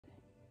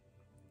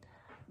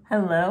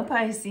Hello,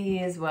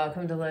 Pisces.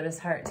 Welcome to Lotus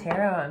Heart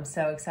Tarot. I'm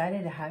so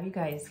excited to have you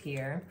guys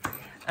here.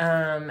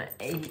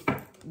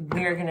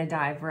 We're going to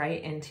dive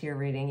right into your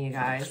reading, you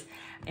guys.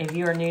 If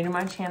you are new to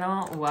my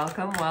channel,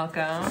 welcome,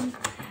 welcome.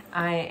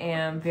 I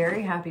am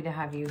very happy to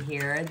have you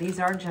here. These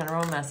are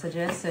general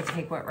messages, so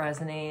take what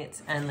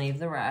resonates and leave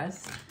the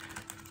rest.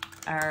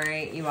 All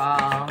right, you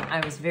all.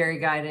 I was very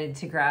guided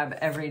to grab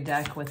every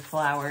deck with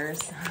flowers.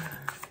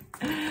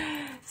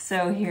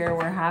 So here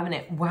we're having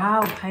it.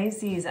 Wow,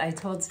 Pisces, I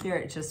told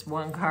Spirit just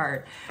one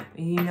card.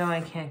 You know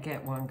I can't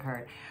get one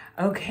card.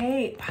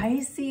 Okay,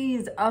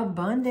 Pisces,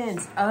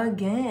 abundance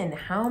again.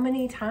 How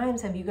many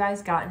times have you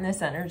guys gotten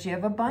this energy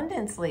of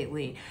abundance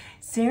lately?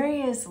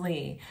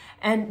 Seriously.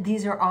 And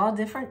these are all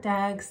different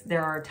decks.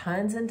 There are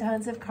tons and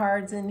tons of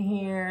cards in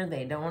here.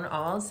 They don't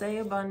all say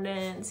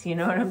abundance. You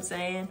know what I'm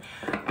saying?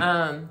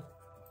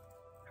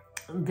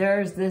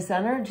 There's this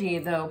energy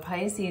though,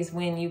 Pisces,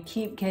 when you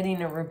keep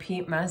getting a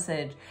repeat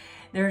message,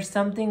 there's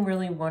something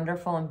really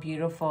wonderful and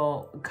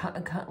beautiful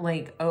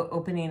like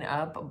opening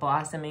up,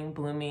 blossoming,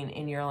 blooming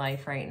in your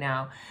life right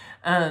now.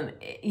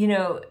 You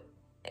know,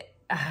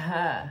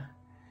 I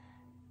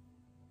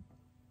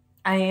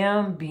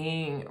am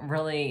being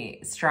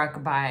really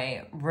struck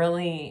by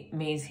really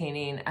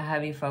maintaining a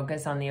heavy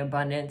focus on the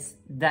abundance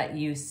that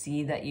you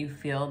see, that you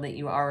feel, that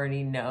you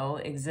already know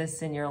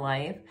exists in your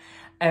life.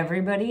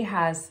 Everybody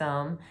has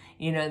some.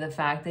 You know, the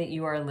fact that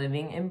you are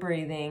living and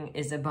breathing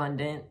is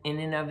abundant in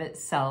and of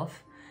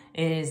itself.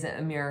 It is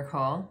a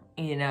miracle.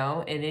 You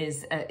know, it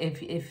is,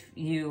 if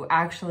you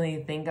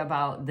actually think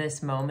about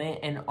this moment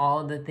and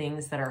all the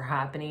things that are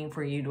happening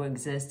for you to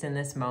exist in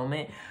this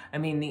moment. I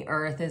mean, the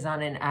earth is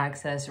on an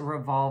axis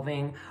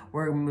revolving.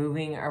 We're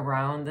moving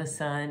around the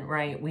sun,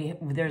 right?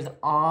 There's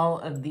all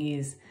of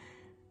these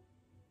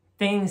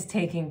things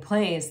taking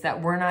place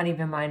that we're not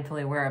even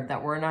mindfully aware of,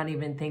 that we're not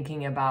even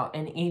thinking about.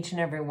 And each and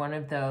every one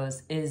of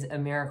those is a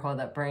miracle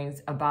that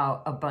brings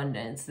about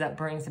abundance, that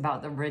brings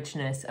about the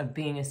richness of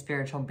being a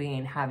spiritual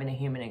being, having a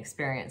human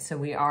experience. So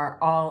we are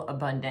all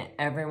abundant.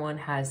 Everyone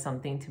has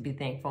something to be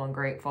thankful and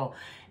grateful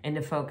and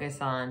to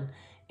focus on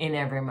in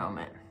every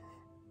moment.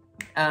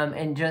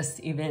 And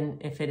just even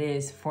if it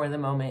is for the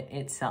moment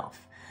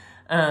itself.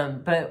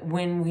 But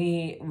when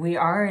we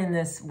are in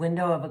this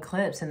window of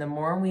eclipse, and the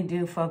more we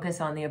do focus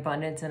on the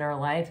abundance in our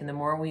life, and the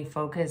more we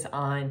focus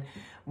on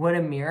what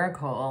a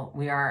miracle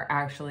we are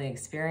actually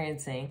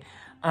experiencing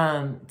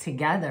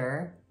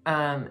together,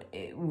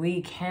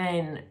 we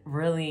can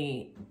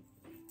really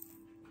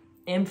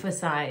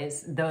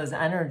emphasize those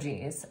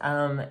energies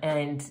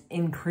and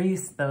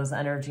increase those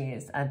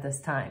energies at this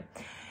time.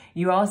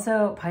 You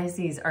also,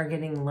 Pisces, are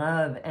getting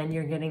love and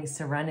you're getting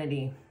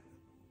serenity.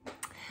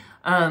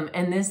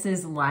 And this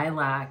is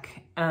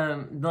lilac.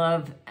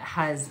 Love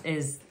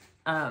is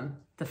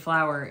the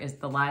flower is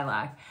the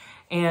lilac.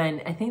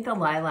 And I think the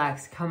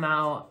lilacs come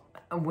out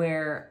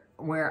where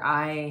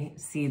I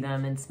see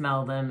them and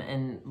smell them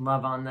and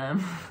love on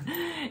them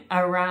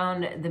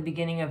around the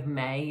beginning of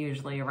May,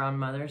 usually around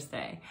Mother's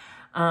Day.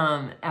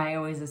 I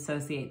always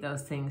associate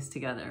those things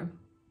together.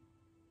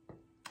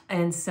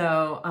 And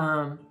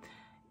so,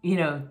 you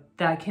know,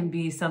 that can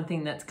be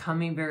something that's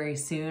coming very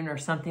soon, or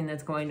something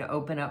that's going to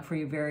open up for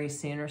you very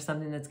soon, or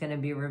something that's going to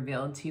be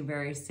revealed to you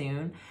very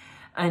soon.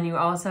 And you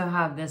also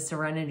have this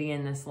serenity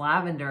in this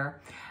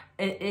lavender.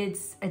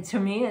 To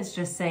me, it's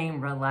just saying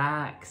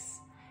relax.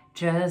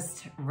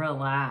 Just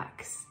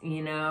relax.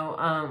 You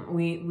know,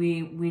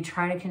 we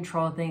try to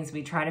control things.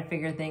 We try to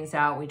figure things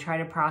out. We try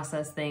to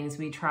process things.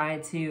 We try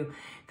to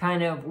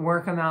kind of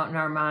work them out in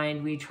our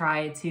mind. We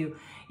try to,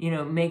 you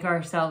know, make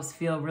ourselves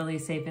feel really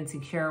safe and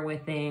secure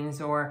with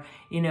things, or,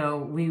 you know,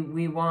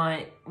 we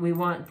want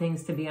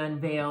things to be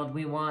unveiled.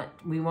 We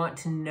want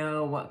to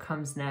know what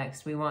comes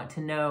next. We want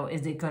to know,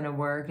 is it going to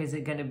work? Is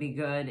it going to be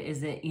good?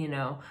 Is it, you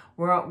know,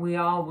 we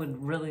all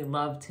would really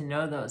love to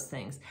know those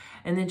things.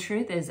 And the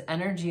truth is,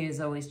 energy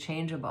is always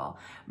changeable,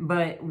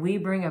 but we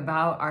bring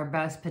about our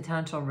best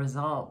potential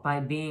result by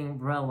being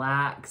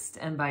relaxed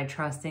and by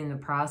trusting the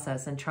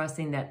process and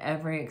trusting that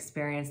every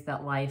experience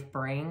that life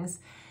brings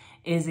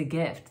is a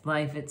gift.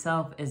 Life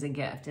itself is a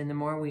gift. And the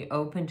more we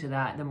open to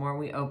that, the more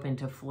we open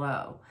to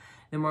flow.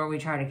 The more we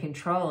try to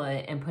control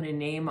it and put a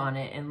name on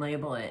it and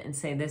label it and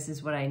say, this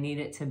is what I need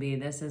it to be,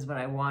 this is what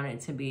I want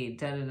it to be,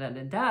 da da da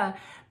da da,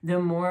 the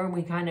more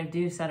we kind of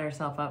do set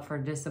ourselves up for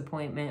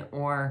disappointment,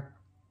 or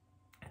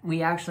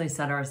we actually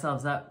set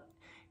ourselves up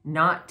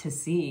not to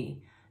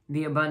see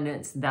the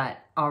abundance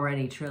that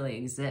already truly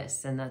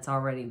exists and that's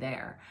already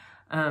there.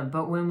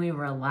 But when we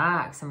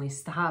relax and we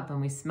stop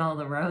and we smell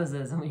the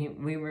roses and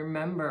we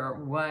remember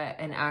what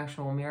an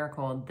actual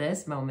miracle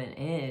this moment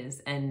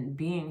is, and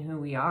being who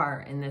we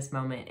are in this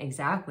moment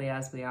exactly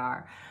as we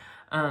are,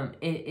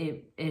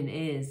 it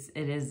is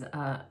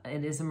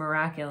a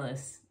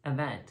miraculous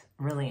event,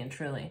 really and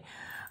truly.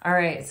 All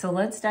right, so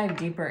let's dive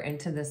deeper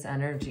into this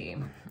energy.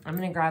 I'm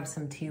going to grab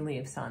some tea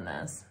leaves on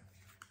this.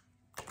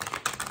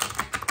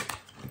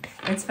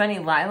 It's funny,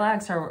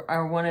 lilacs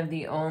are one of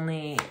the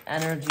only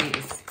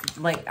energies,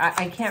 like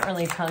I can't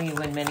really tell you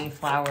when many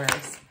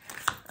flowers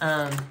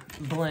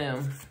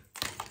bloom.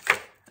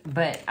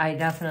 But I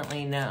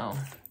definitely know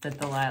that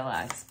the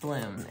lilacs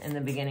bloom in the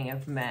beginning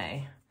of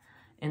May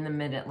in the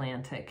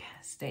mid-Atlantic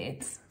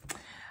states.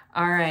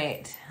 All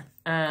right.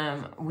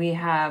 We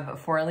have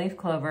four-leaf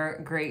clover,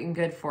 great and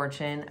good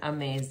fortune,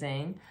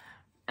 amazing.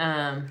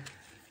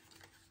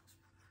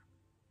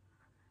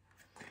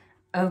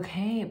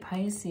 Okay,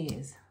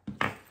 Pisces.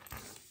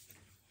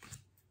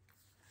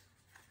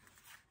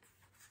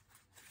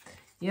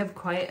 You have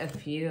quite a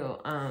few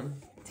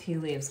tea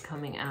leaves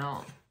coming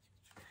out.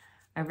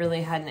 I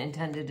really hadn't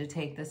intended to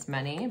take this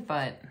many,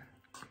 but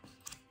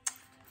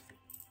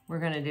we're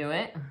going to do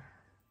it.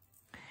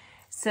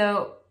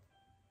 So,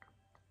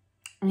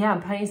 yeah,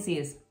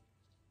 Pisces,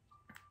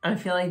 I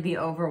feel like the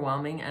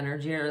overwhelming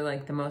energy, or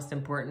like the most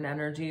important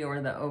energy,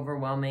 or the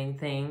overwhelming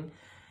thing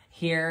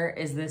here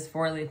is this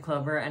four-leaf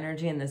clover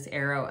energy and this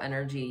arrow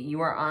energy.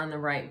 You are on the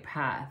right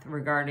path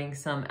regarding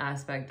some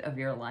aspect of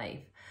your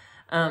life.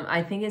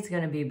 I think it's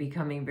going to be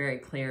becoming very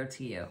clear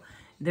to you.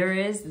 There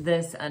is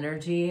this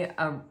energy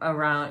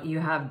around, you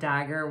have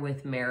dagger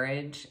with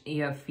marriage.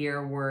 You have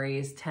fear,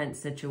 worries, tense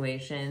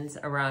situations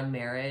around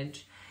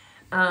marriage.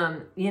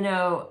 You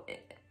know,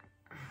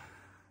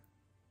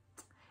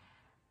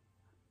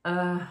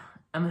 I'm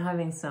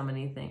having so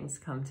many things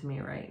come to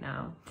me right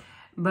now.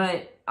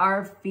 But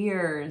our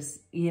fears,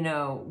 you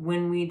know,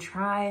 when we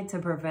try to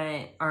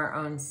prevent our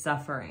own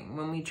suffering,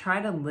 when we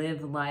try to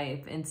live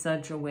life in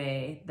such a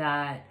way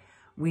that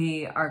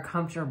we are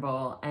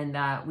comfortable and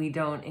that we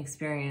don't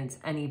experience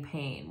any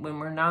pain, when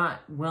we're not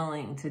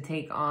willing to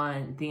take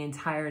on the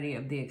entirety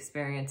of the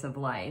experience of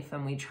life,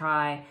 and we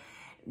try,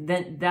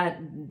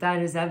 that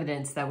is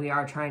evidence that we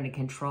are trying to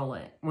control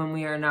it, when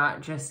we are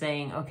not just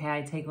saying, okay,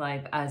 I take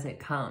life as it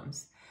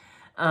comes.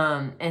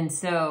 And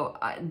so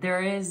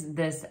there is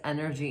this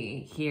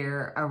energy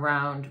here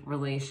around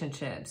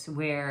relationships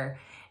where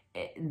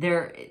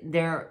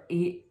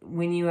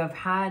when you have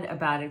had a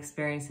bad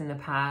experience in the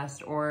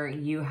past, or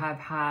you have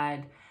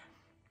had,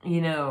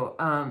 you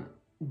know,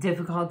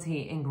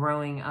 difficulty in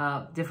growing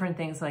up, different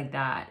things like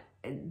that,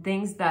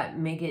 things that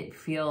make it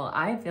feel,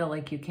 I feel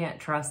like you can't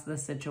trust the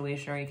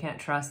situation, or you can't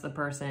trust the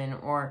person,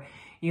 or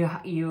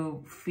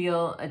you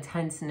feel a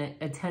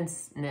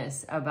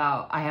tenseness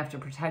about, I have to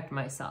protect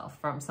myself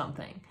from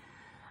something.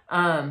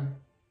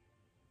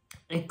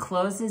 It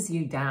closes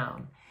you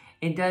down.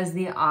 It does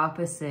the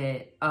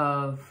opposite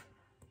of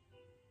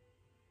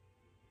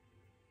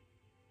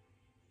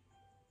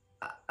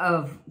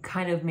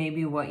kind of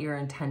maybe what your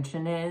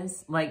intention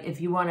is. Like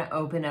if you want to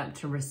open up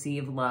to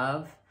receive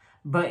love,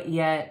 but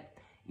yet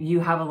you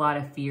have a lot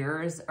of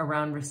fears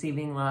around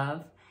receiving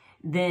love,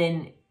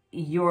 then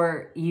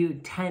you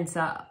tense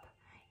up.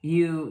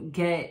 You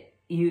get,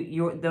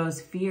 those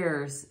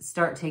fears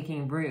start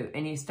taking root,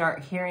 and you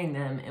start hearing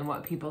them in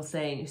what people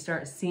say, and you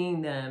start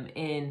seeing them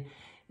in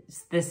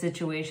the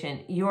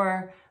situation.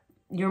 Your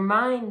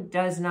mind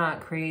does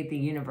not create the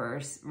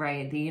universe,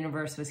 right? The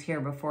universe was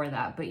here before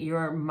that, but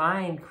your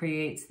mind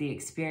creates the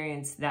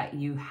experience that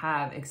you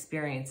have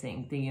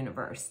experiencing the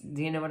universe.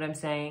 Do you know what I'm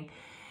saying?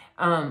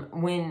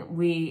 When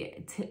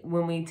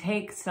we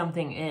take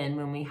something in,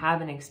 when we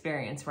have an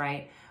experience,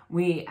 right?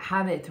 We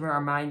have it through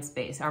our mind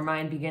space. Our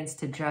mind begins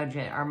to judge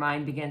it. Our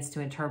mind begins to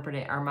interpret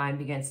it. Our mind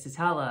begins to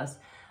tell us,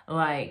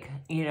 like,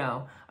 you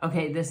know,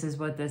 okay, this is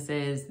what this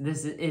is.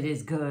 It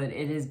is good.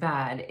 It is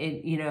bad.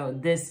 You know,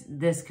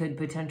 this could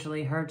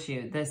potentially hurt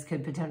you. This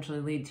could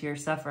potentially lead to your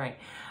suffering.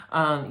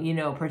 You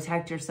know,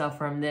 protect yourself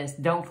from this.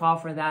 Don't fall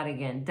for that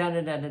again. Da, da,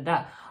 da, da,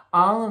 da.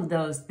 All of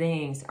those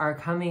things are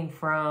coming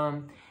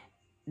from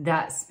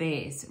that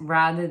space,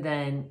 rather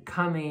than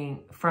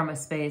coming from a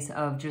space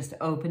of just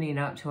opening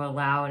up to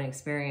allow an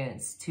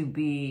experience to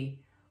be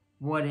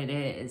what it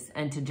is,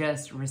 and to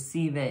just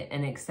receive it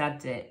and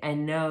accept it,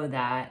 and know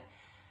that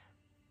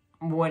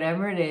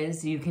whatever it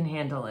is, you can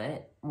handle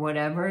it.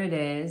 Whatever it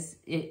is,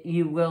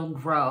 you will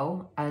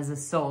grow as a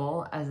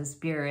soul, as a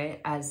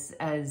spirit,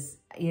 as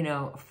you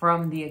know,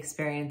 from the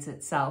experience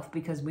itself,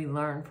 because we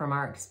learn from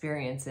our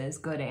experiences,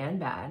 good and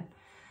bad.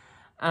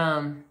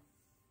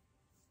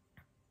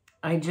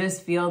 I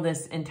just feel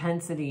this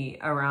intensity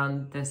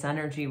around this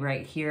energy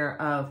right here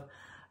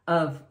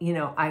of, you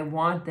know, I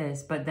want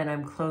this, but then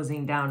I'm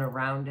closing down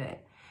around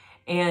it.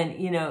 And,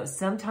 you know,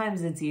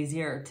 sometimes it's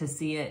easier to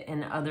see it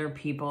in other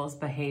people's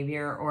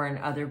behavior or in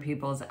other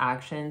people's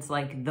actions.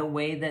 Like the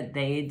way that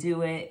they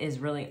do it is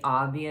really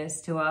obvious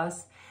to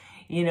us,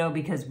 you know,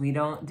 because we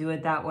don't do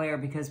it that way, or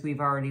because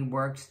we've already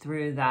worked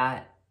through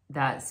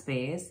that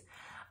space.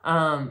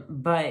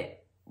 But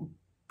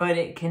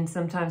it can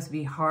sometimes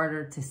be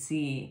harder to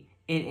see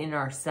it in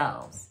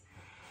ourselves.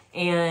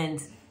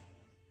 And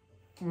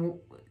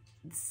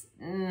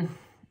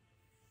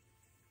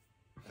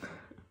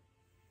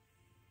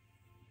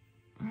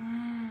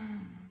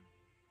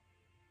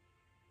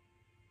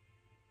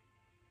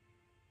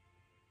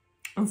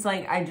it's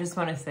like, I just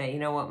want to say, you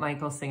know what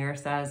Michael Singer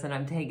says, and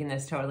I'm taking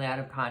this totally out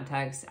of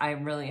context. I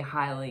really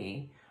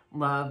highly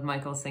love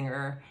Michael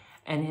Singer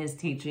and his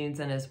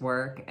teachings and his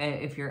work.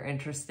 If you're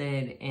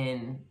interested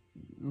in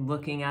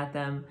looking at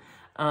them,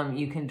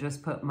 You can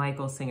just put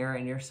Michael Singer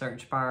in your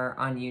search bar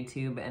on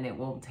YouTube and it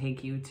will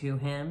take you to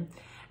him.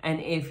 And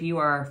if you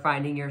are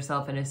finding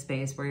yourself in a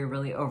space where you're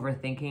really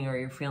overthinking or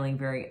you're feeling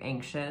very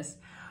anxious,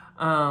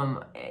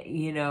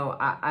 you know,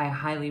 I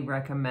highly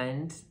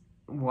recommend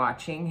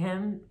watching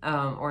him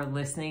or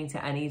listening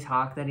to any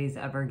talk that he's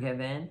ever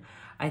given.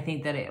 I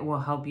think that it will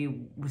help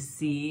you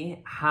see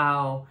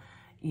how,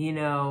 you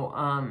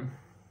know,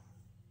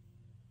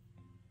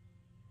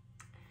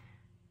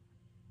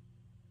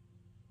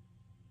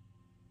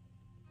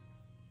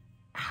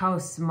 how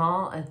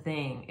small a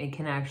thing it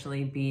can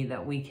actually be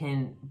that we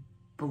can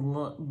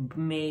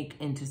make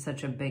into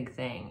such a big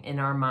thing in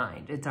our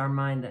mind. It's our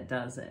mind that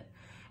does it.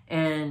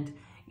 And,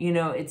 you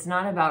know, it's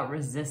not about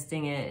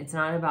resisting it. It's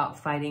not about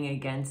fighting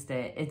against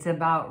it. It's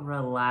about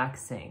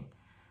relaxing.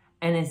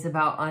 And it's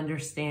about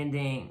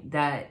understanding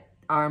that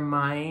our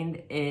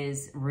mind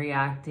is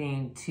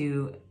reacting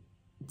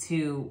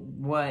to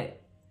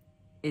what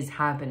is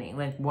happening,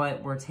 like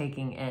what we're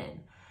taking in.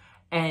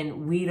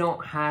 And we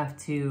don't have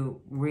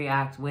to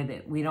react with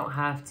it. We don't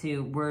have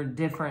to, we're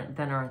different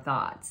than our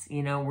thoughts.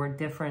 You know, we're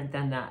different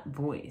than that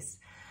voice.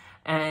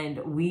 And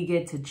we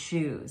get to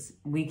choose.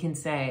 We can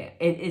say,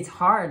 it's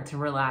hard to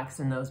relax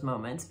in those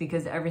moments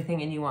because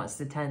everything in you wants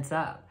to tense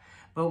up.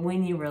 But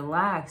when you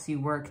relax, you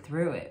work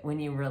through it. When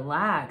you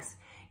relax,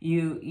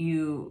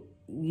 you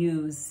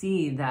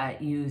see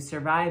that you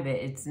survive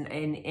it.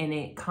 And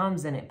it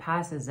comes and it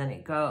passes and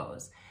it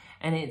goes.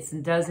 And it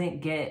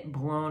doesn't get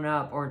blown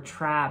up or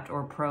trapped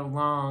or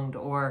prolonged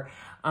or,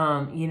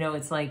 you know,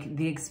 it's like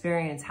the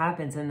experience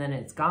happens and then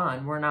it's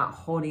gone. We're not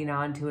holding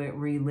on to it,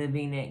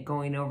 reliving it,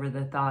 going over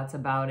the thoughts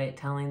about it,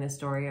 telling the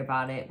story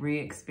about it,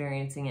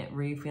 re-experiencing it,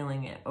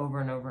 re-feeling it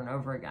over and over and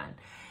over again.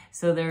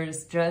 So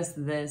there's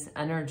just this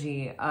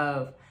energy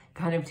of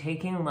kind of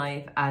taking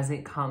life as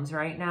it comes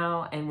right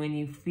now. And when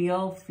you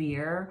feel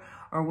fear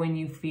or when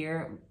you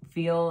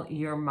feel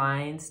your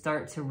mind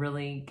start to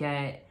really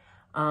get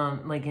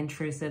like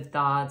intrusive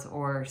thoughts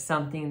or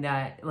something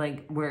that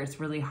like where it's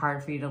really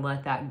hard for you to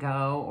let that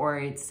go, or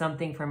it's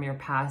something from your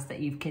past that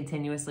you've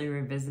continuously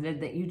revisited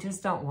that you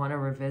just don't want to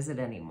revisit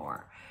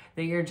anymore,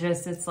 that you're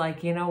just, it's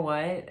like, you know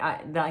what,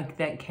 like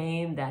that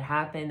came, that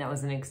happened, that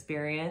was an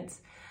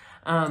experience.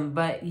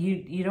 But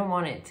you don't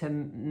want it to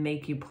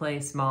make you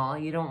play small.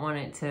 You don't want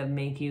it to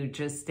make you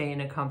just stay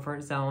in a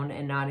comfort zone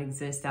and not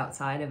exist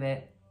outside of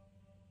it.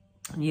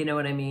 You know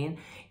what I mean?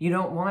 You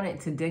don't want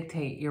it to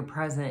dictate your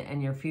present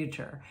and your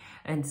future.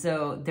 And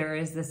so there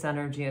is this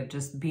energy of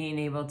just being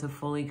able to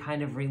fully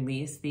kind of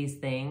release these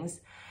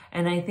things.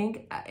 And I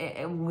think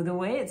the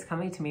way it's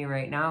coming to me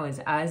right now is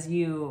as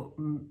you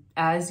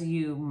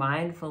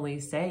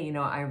mindfully say, you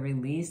know, I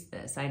release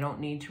this. I don't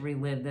need to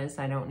relive this.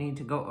 I don't need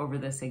to go over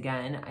this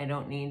again. I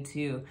don't need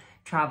to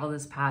travel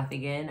this path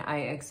again. I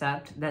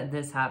accept that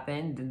this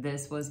happened.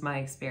 This was my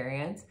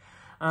experience.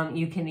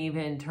 You can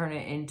even turn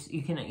it into,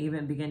 you can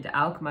even begin to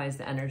alchemize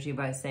the energy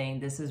by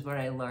saying, this is what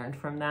I learned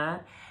from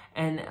that.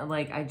 And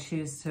like, I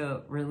choose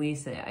to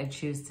release it. I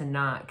choose to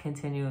not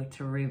continue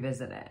to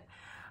revisit it.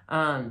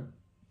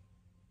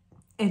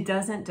 It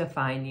doesn't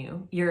define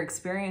you. Your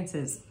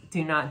experiences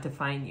do not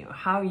define you.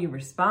 How you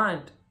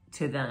respond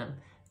to them,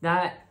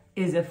 that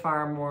is a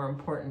far more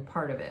important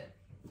part of it.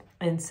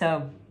 And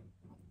so,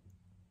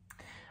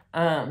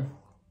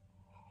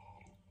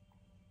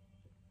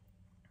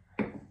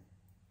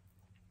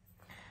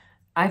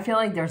 I feel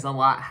like there's a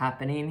lot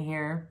happening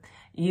here.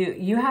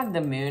 You have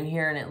the moon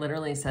here and it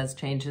literally says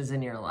changes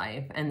in your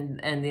life,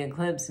 and the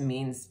eclipse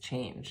means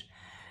change.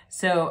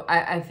 So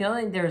I feel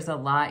like there's a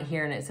lot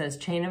here, and it says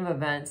chain of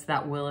events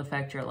that will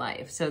affect your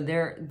life. So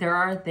there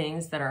are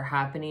things that are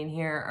happening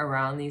here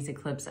around these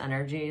eclipse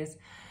energies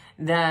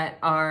that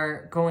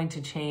are going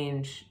to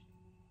change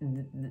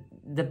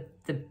the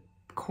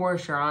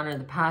course you're on or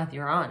the path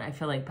you're on. I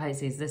feel like,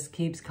 Pisces, this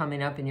keeps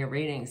coming up in your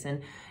readings,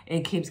 and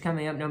it keeps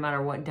coming up no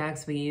matter what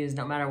decks we use,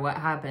 no matter what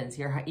happens.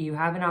 You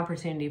have an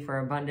opportunity for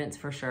abundance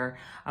for sure.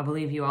 I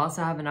believe you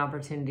also have an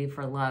opportunity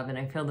for love, and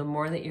I feel the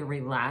more that you're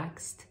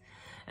relaxed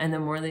and the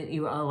more that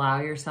you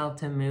allow yourself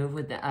to move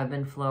with the ebb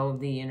and flow of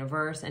the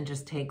universe and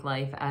just take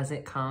life as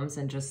it comes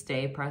and just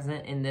stay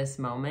present in this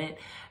moment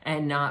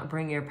and not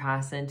bring your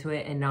past into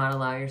it and not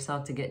allow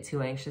yourself to get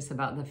too anxious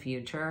about the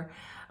future.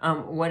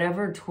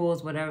 Whatever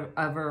tools,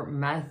 whatever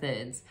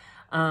methods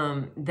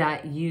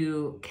that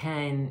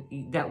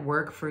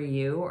work for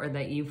you or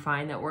that you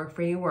find that work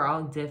for you, we're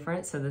all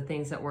different. So the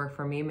things that work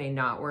for me may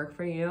not work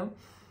for you.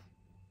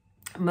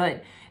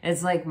 But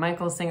it's like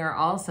Michael Singer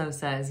also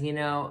says, you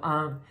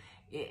know,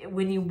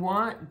 when you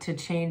want to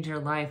change your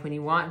life, when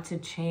you want to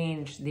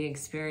change the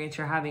experience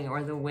you're having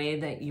or the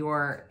way that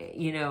you're,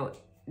 you know,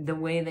 the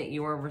way that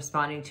you're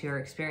responding to your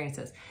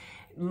experiences,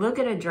 look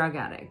at a drug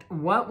addict.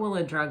 What will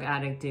a drug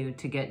addict do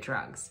to get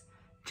drugs?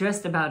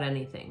 Just about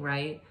anything,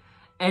 right?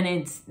 And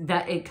it's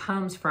that it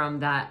comes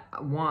from that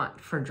want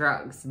for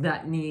drugs,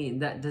 that need,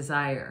 that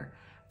desire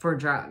for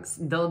drugs.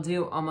 They'll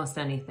do almost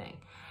anything.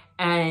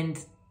 And,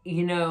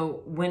 you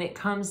know, when it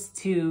comes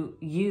to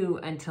you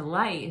and to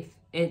life,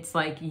 it's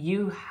like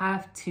you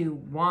have to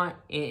want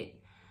it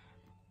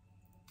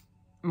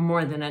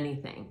more than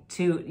anything,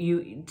 to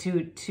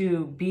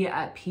be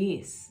at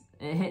peace,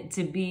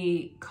 to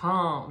be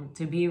calm,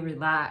 to be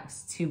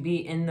relaxed, to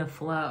be in the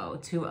flow,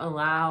 to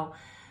allow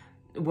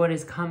what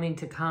is coming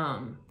to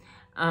come.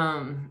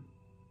 I'm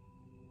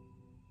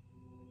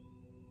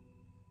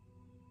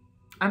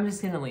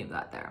just going to leave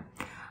that there.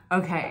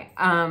 Okay.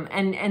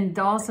 And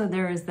also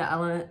there is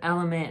the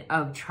element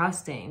of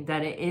trusting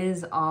that it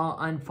is all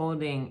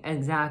unfolding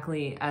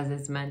exactly as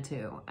it's meant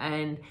to.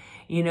 And,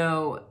 you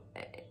know,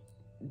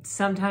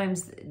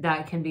 sometimes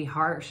that can be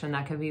harsh and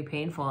that can be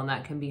painful and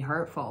that can be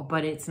hurtful,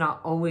 but it's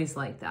not always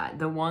like that.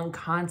 The one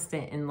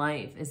constant in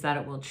life is that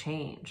it will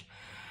change.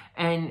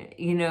 And,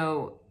 you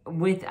know,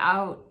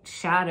 without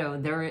shadow,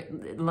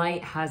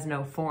 light has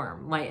no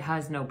form. Light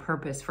has no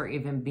purpose for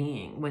even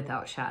being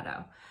without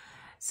shadow.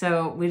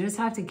 So we just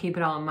have to keep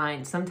it all in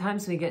mind.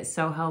 Sometimes we get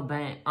so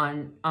hell-bent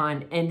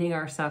on ending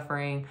our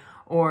suffering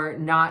or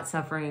not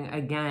suffering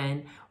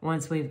again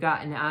once we've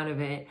gotten out of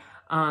it,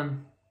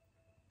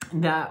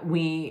 that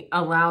we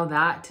allow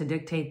that to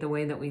dictate the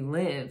way that we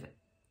live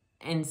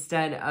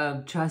instead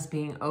of just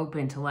being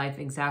open to life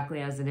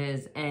exactly as it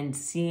is and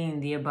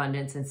seeing the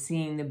abundance and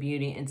seeing the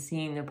beauty and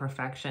seeing the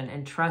perfection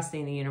and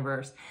trusting the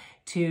universe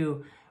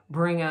to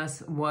bring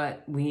us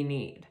what we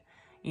need,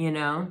 you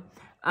know?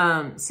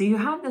 So you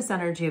have this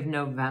energy of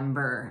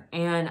November,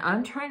 and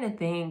I'm trying to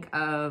think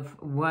of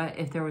what,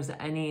 if there was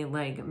any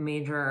like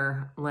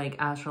major like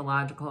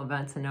astrological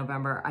events in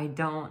November. I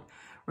don't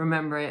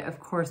remember it. Of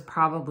course,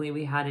 probably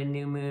we had a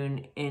new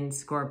moon in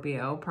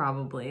Scorpio.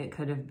 Probably it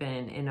could have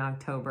been in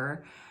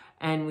October,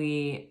 and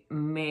we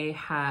may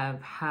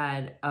have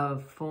had a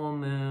full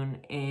moon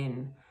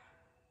in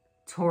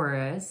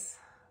Taurus,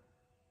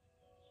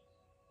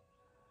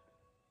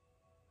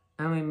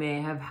 and we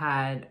may have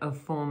had a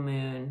full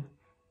moon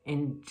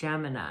in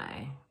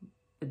Gemini,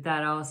 but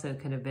that also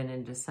could have been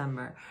in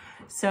December.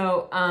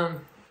 So,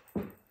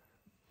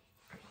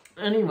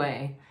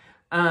 anyway,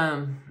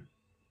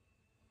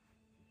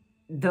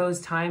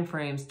 those time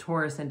frames,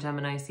 Taurus and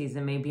Gemini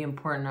season, may be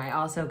important. I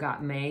also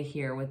got May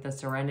here with the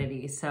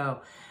Serenity.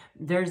 So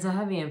there's a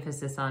heavy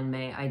emphasis on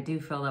May. I do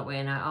feel that way.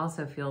 And I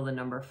also feel the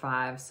number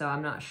 5. So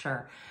I'm not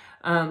sure.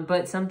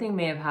 But something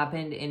may have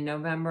happened in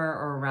November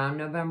or around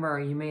November,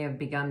 or you may have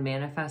begun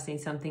manifesting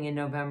something in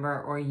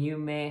November, or you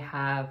may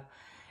have,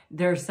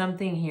 there's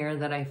something here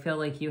that I feel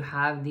like you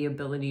have the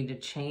ability to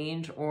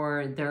change,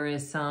 or there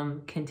is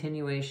some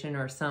continuation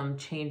or some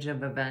change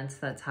of events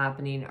that's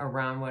happening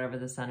around whatever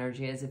this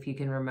energy is, if you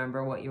can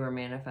remember what you were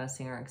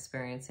manifesting or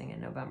experiencing in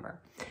November.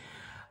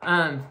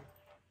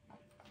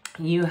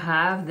 You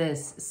have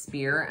this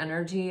spear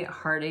energy,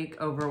 heartache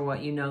over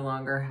what you no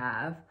longer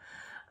have.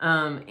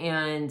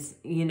 And,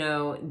 you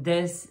know,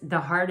 the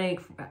heartache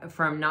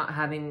from not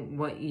having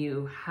what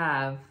you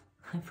have,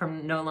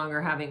 from no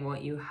longer having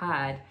what you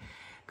had,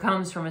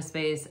 comes from a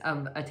space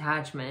of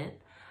attachment.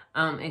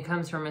 It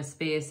comes from a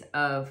space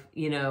of,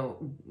 you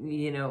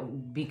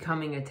know,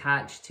 becoming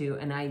attached to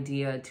an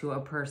idea, to a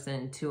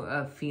person, to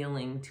a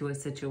feeling, to a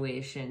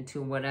situation,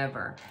 to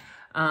whatever.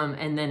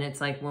 And then it's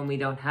like when we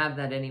don't have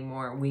that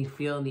anymore, we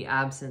feel the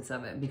absence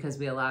of it because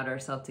we allowed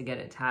ourselves to get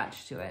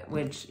attached to it,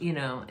 which, you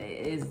know,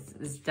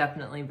 is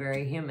definitely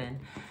very human.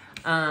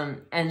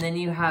 And then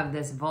you have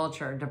this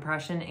vulture,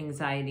 depression,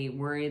 anxiety,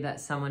 worry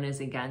that someone is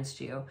against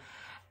you.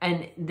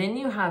 And then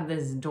you have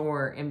this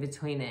door in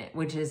between it,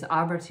 which is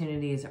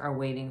opportunities are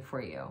waiting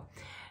for you.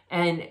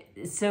 And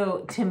so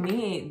to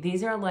me,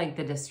 these are like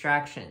the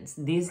distractions.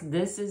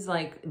 This is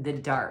like the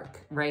dark,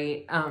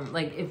 right?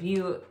 Like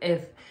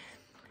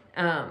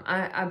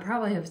I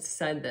probably have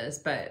said this,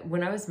 but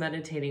when I was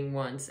meditating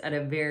once at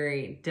a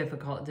very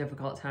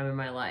difficult time in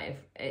my life,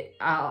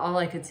 all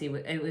I could see,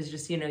 it was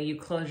just, you know, you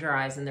close your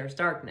eyes and there's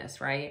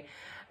darkness, right?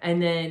 And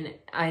then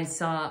I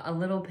saw a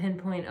little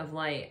pinpoint of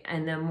light.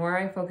 And the more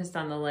I focused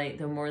on the light,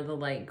 the more the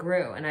light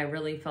grew. And I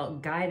really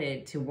felt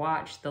guided to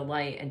watch the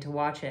light and to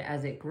watch it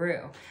as it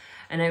grew.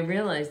 And I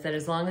realized that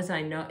as long as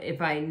I know, if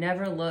I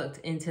never looked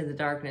into the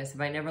darkness,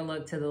 if I never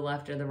looked to the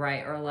left or the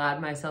right, or allowed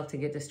myself to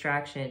get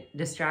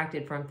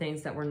distracted from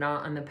things that were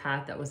not on the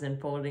path that was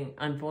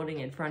unfolding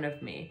in front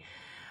of me,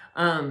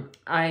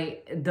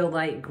 the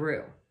light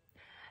grew.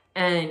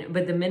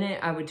 But the minute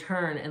I would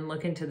turn and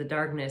look into the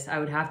darkness, I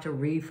would have to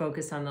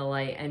refocus on the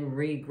light and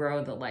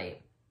regrow the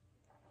light.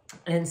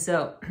 And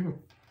so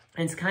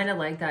it's kind of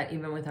like that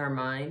even with our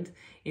mind,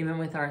 even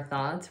with our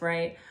thoughts,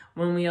 right?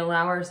 When we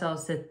allow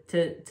ourselves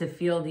to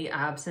feel the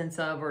absence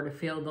of, or to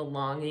feel the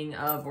longing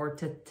of, or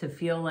to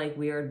feel like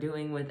we are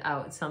doing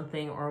without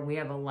something, or we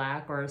have a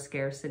lack or a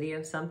scarcity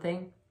of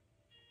something,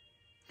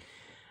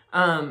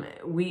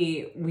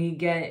 we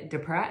get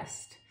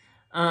depressed.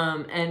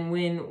 And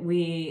when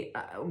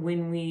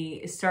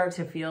we start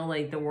to feel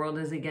like the world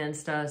is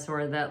against us,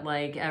 or that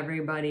like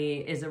everybody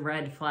is a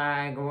red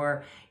flag,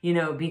 or, you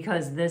know,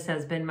 because this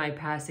has been my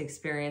past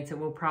experience, it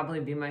will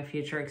probably be my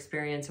future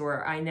experience,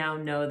 or I now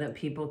know that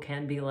people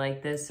can be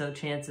like this, so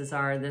chances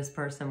are this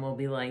person will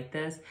be like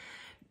this.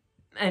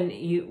 And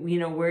you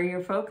know, where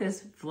your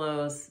focus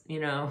flows,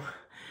 you know,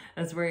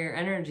 that's where your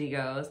energy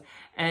goes.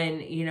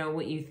 And, you know,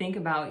 what you think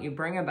about, you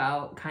bring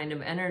about kind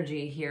of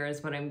energy here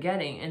is what I'm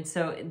getting. And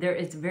so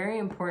it's very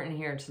important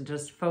here to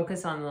just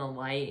focus on the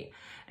light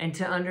and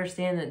to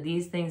understand that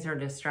these things are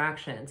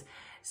distractions.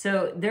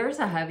 So there's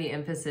a heavy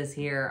emphasis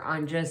here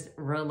on just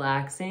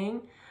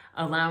relaxing,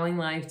 allowing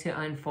life to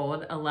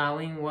unfold,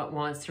 allowing what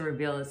wants to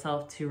reveal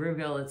itself,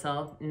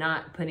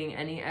 not putting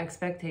any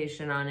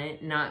expectation on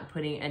it, not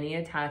putting any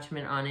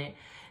attachment on it,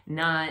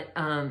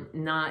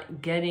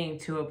 not getting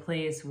to a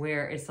place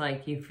where it's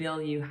like you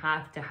feel you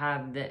have to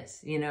have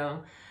this, you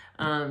know,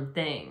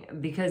 thing.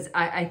 Because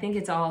I think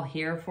it's all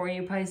here for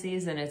you,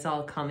 Pisces, and it's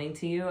all coming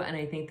to you. And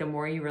I think the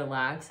more you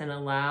relax and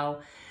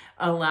allow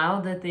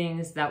the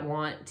things that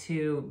want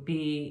to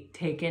be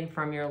taken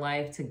from your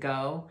life to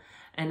go,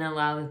 and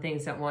allow the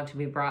things that want to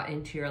be brought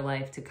into your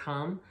life to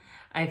come,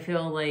 I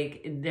feel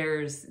like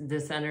there's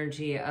this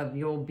energy of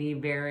you'll be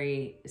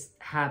very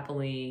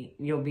happily,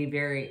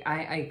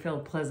 I feel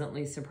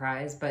pleasantly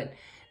surprised, but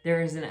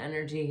there is an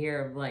energy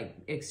here of like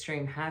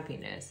extreme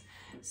happiness.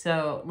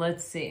 So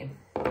let's see.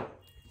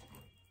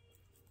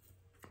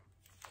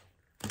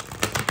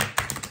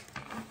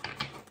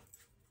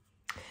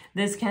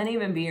 This can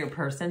even be your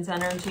person's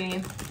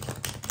energy.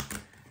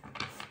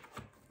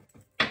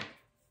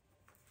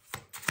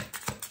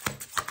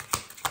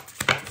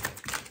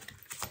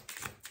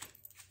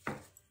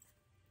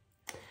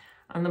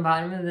 On the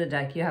bottom of the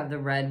deck, you have the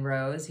red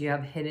rose. You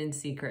have hidden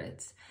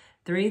secrets.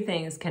 3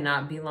 things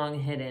cannot be long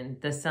hidden: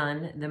 the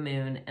sun, the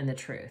moon, and the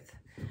truth.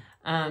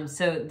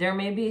 So there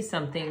may be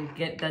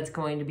something that's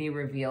going to be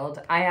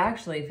revealed. I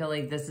actually feel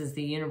like this is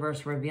the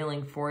universe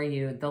revealing for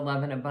you the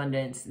love and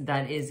abundance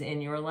that is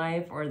in your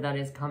life or that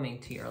is coming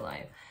to your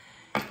life.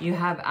 You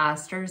have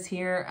asters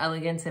here,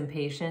 elegance and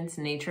patience.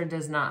 Nature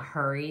does not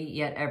hurry,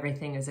 yet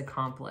everything is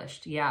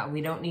accomplished. Yeah,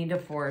 we don't need to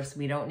force.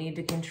 We don't need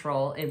to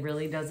control. It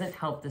really doesn't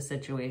help the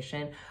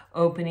situation.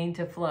 Opening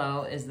to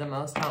flow is the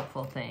most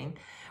helpful thing.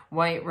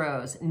 White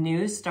rose,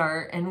 new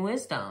start and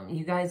wisdom.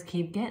 You guys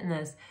keep getting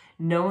this.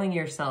 Knowing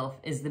yourself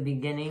is the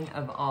beginning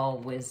of all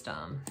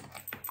wisdom.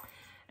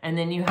 And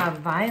then you have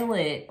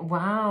violet.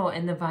 Wow,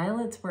 and the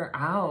violets were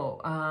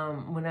out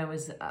when I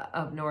was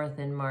up north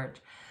in March.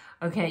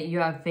 Okay, you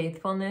have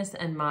faithfulness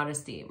and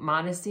modesty.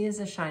 Modesty is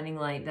a shining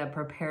light that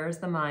prepares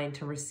the mind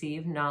to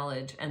receive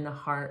knowledge and the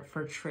heart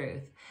for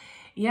truth.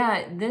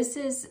 Yeah, this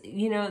is,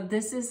 you know,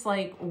 this is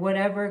like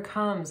whatever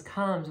comes,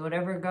 comes,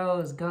 whatever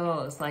goes,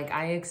 goes. Like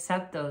I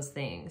accept those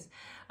things.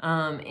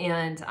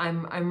 And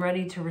I'm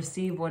ready to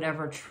receive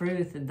whatever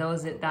truth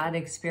that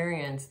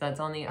experience that's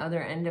on the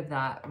other end of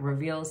that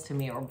reveals to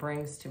me or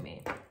brings to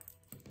me.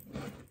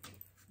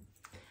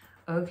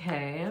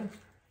 Okay.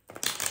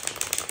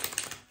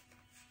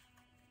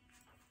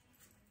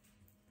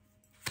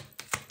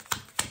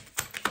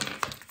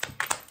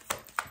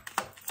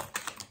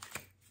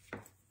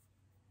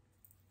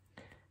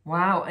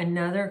 Wow,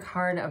 another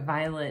card of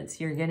violets.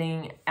 You're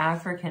getting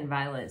African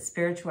violets,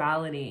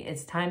 spirituality.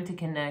 It's time to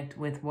connect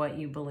with what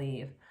you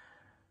believe.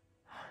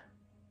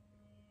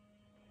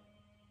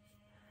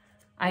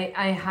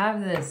 I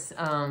have this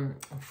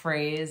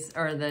phrase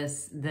or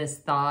this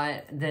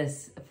thought,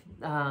 it's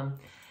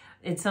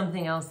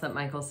something else that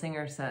Michael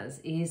Singer says.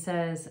 He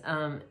says,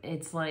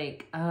 it's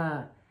like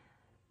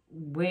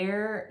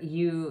where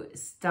you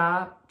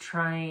stop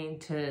trying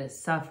to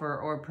suffer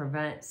or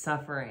prevent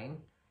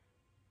suffering.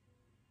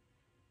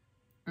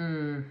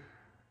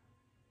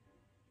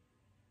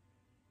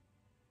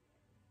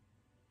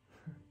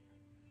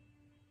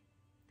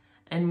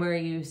 And where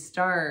you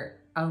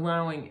start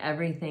allowing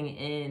everything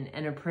in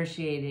and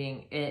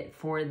appreciating it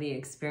for the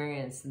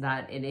experience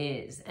that it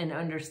is, and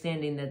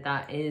understanding that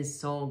that is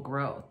soul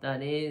growth.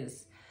 That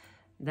is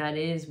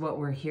what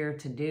we're here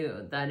to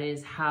do. That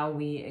is how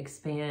we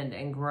expand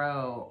and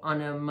grow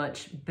on a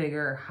much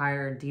bigger,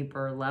 higher,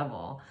 deeper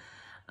level.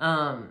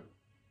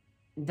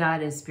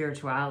 That is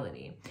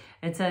spirituality.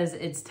 It says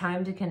it's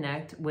time to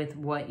connect with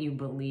what you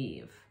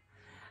believe.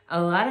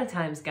 A lot of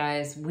times,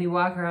 guys, we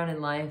walk around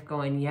in life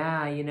going,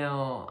 yeah, you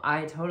know,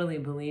 I totally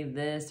believe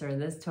this, or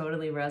this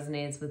totally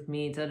resonates with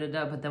me,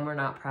 but then we're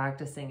not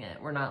practicing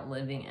it. We're not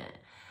living it.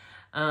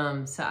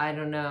 So I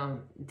don't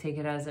know, take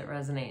it as it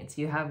resonates.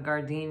 You have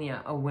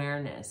gardenia,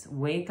 awareness,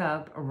 wake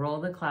up,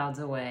 roll the clouds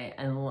away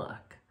and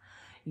look.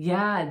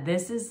 Yeah,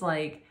 this is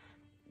like,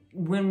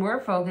 when we're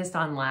focused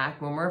on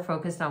lack, when we're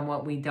focused on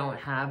what we don't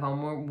have,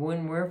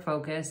 when we're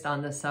focused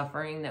on the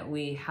suffering that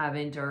we have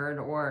endured,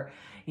 or,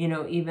 you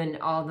know, even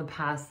all the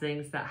past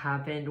things that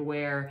happened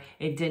where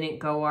it didn't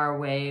go our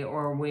way,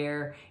 or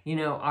where, you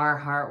know, our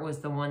heart was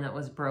the one that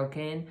was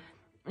broken,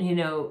 you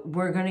know,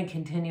 we're going to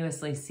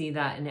continuously see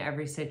that in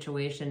every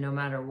situation, no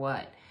matter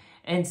what.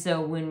 And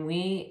so when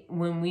we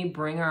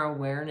bring our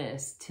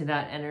awareness to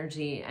that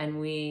energy and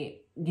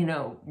we, you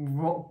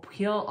know,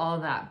 peel all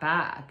that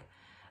back,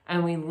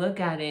 and we look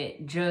at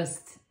it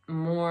just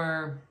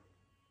more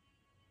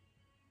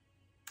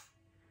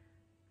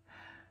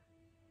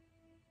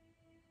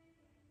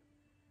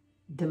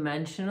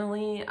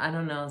dimensionally. I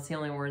don't know. It's the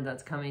only word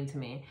that's coming to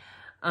me.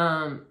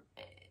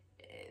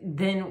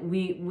 then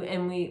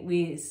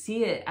we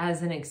see it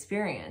as an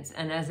experience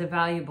and as a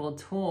valuable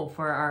tool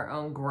for our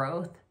own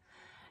growth,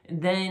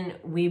 then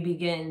we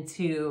begin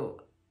to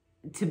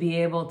be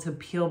able to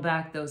peel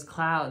back those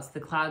clouds, the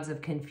clouds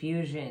of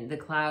confusion, the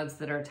clouds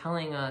that are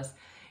telling us,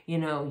 you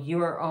know,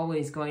 you're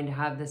always going to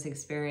have this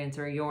experience,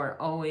 or you're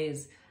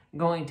always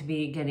going to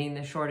be getting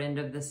the short end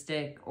of the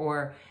stick,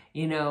 or,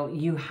 you know,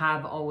 you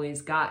have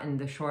always gotten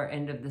the short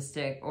end of the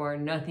stick, or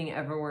nothing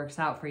ever works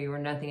out for you, or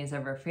nothing is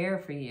ever fair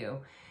for you.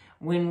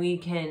 When we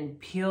can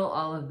peel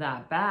all of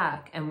that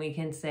back and we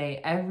can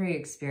say every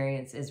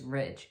experience is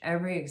rich,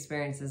 every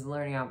experience is a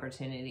learning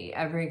opportunity,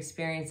 every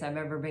experience I've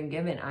ever been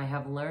given, I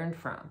have learned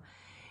from,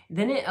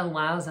 then it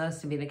allows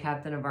us to be the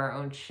captain of our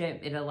own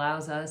ship. It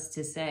allows us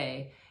to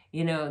say,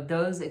 you know,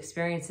 those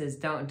experiences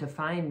don't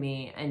define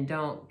me and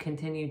don't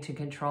continue to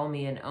control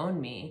me and own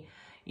me.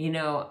 You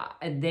know,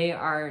 they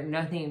are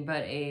nothing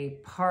but a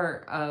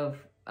part of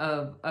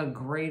a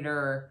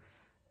greater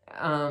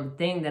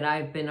thing that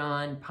I've been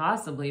on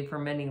possibly for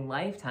many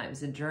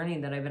lifetimes, a journey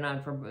that I've been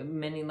on for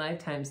many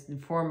lifetimes,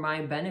 for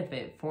my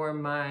benefit, for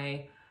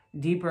my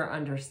deeper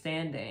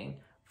understanding,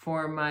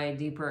 for my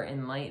deeper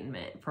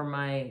enlightenment, for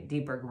my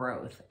deeper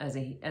growth as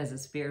a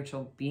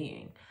spiritual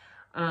being.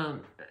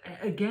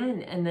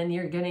 Again, and then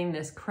you're getting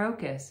this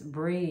crocus,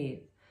 breathe,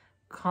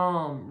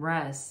 calm,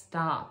 rest,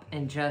 stop,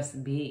 and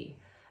just be.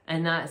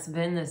 And that's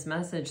been this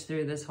message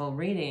through this whole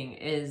reading,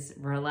 is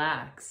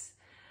relax.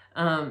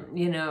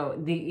 You know,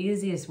 the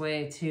easiest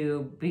way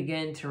to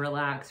begin to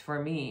relax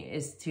for me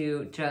is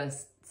to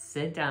just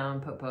sit down,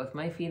 put both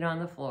my feet on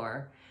the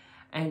floor,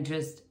 and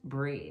just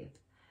breathe.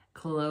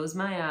 Close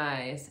my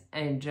eyes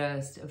and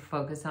just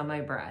focus on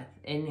my breath.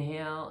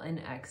 Inhale and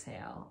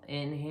exhale.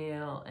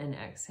 Inhale and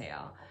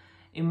exhale.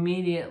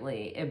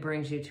 Immediately, it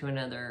brings you to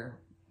another,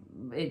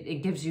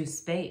 it gives you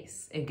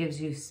space. It gives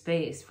you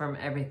space from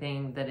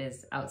everything that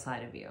is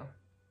outside of you.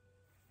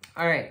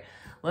 All right,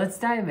 let's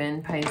dive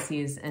in,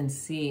 Pisces, and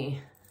see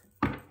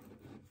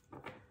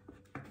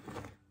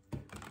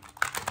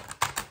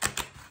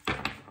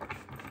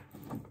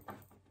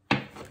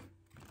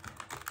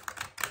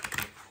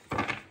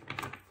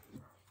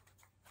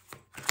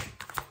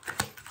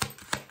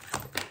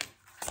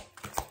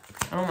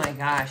oh my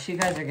gosh, you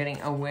guys are getting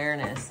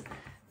awareness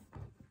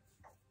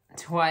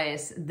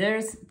twice.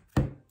 There's,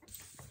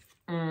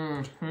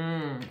 oh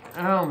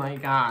my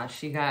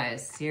gosh, you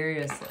guys,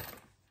 seriously.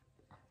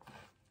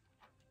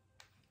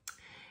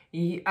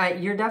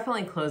 You're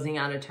definitely closing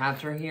out a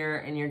chapter here,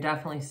 and you're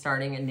definitely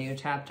starting a new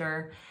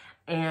chapter.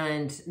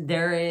 And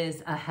there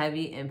is a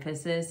heavy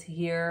emphasis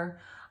here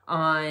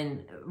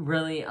on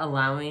really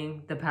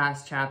allowing the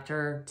past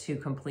chapter to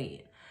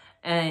complete.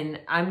 And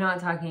I'm not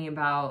talking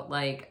about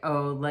like,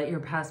 oh, let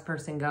your past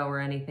person go or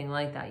anything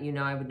like that. You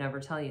know, I would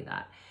never tell you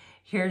that.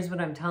 Here's what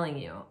I'm telling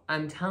you.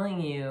 I'm telling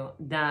you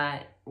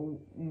that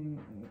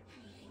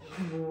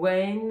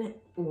when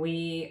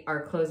we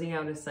are closing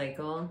out a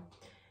cycle,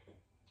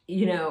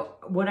 you know,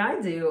 what I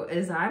do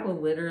is I will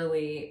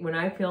literally, when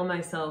I feel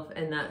myself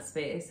in that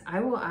space, I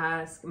will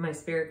ask my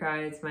spirit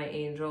guides, my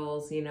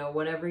angels, you know,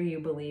 whatever you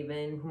believe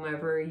in,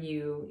 whomever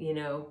you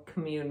know,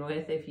 commune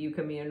with, if you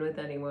commune with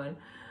anyone.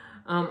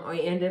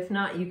 And if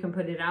not, you can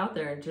put it out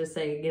there and just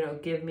say, you know,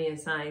 give me a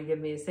sign, give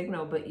me a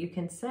signal. But you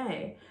can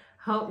say,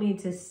 help me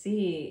to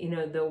see, you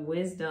know, the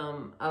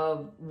wisdom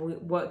of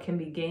what can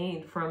be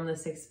gained from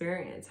this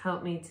experience.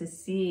 Help me to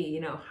see, you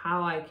know,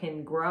 how I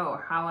can grow,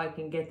 how I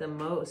can get the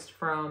most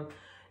from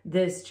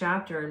this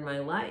chapter in my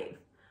life,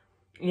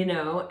 you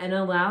know, and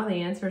allow the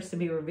answers to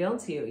be revealed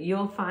to you.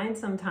 You'll find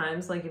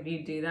sometimes, like if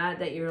you do that,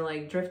 that you're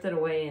like drifted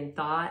away in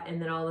thought,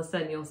 and then all of a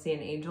sudden you'll see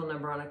an angel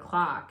number on a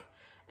clock.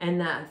 And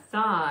that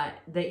thought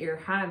that you're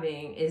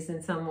having is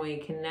in some way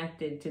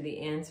connected to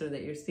the answer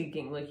that you're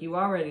seeking. Like you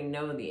already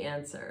know the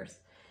answers.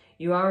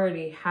 You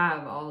already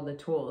have all the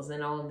tools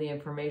and all the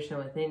information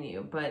within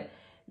you. But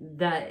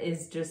that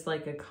is just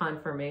like a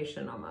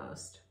confirmation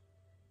almost.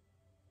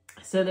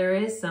 So there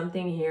is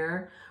something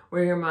here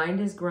where your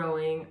mind is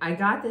growing. I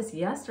got this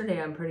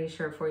yesterday, I'm pretty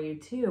sure, for you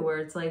too, where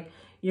it's like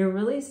you're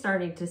really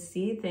starting to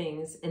see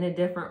things in a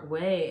different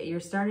way. You're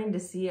starting to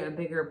see a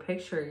bigger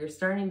picture. You're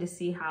starting to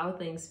see how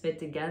things fit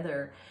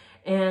together.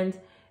 And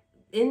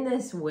in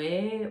this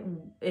way,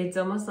 it's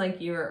almost like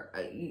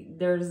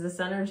there's this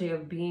energy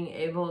of being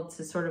able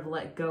to sort of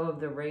let go of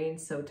the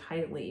reins so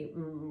tightly.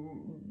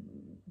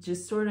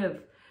 Just sort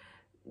of,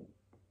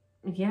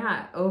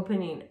 yeah,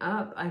 opening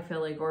up, I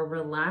feel like, or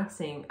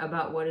relaxing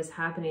about what is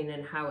happening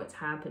and how it's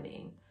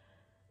happening.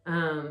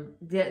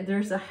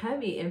 There's a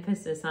heavy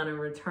emphasis on a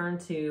return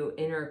to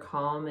inner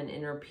calm and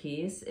inner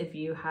peace. If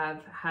you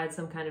have had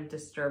some kind of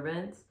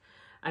disturbance,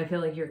 I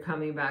feel like you're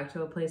coming back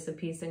to a place of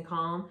peace and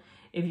calm.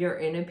 If you're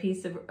in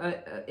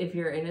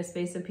a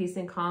space of peace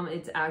and calm,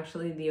 it's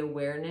actually the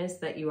awareness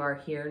that you are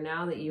here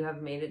now, that you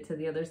have made it to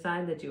the other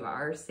side, that you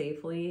are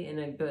safely in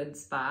a good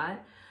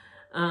spot.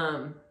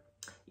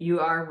 You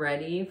are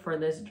ready for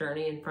this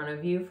journey in front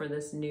of you, for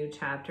this new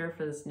chapter,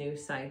 for this new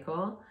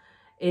cycle.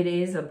 It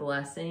is a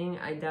blessing.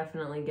 I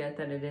definitely get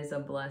that it is a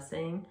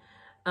blessing.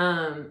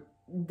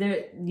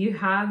 you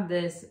have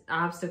this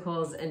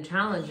obstacles and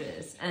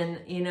challenges, and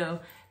you know,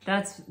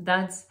 that's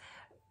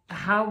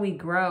how we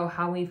grow,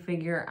 how we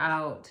figure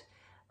out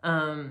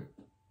how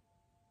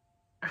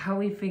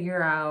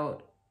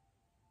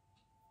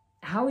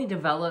we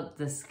develop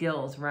the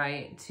skills,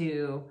 right,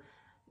 to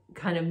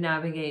kind of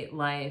navigate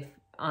life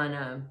on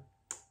a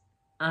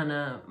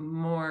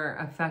more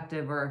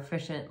effective or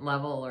efficient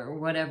level or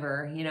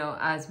whatever, you know,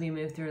 as we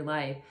move through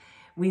life.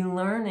 We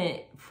learn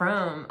it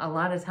from, a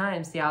lot of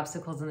times, the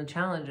obstacles and the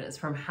challenges,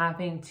 from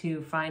having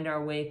to find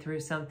our way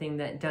through something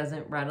that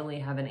doesn't readily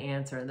have an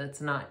answer,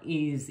 that's not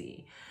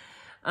easy.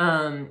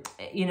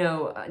 You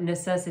know,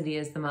 necessity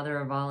is the mother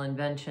of all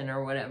invention,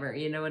 or whatever,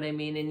 you know what I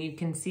mean? And you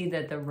can see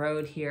that the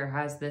road here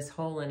has this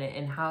hole in it,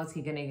 and how's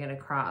he going to get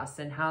across,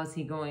 and how's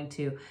he going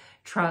to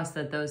trust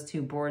that those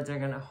two boards are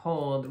going to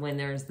hold when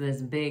there's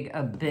this big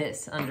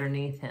abyss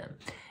underneath him,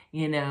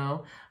 you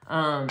know?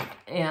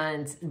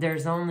 And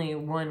there's only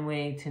one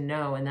way to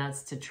know, and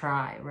that's to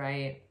try,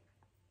 right?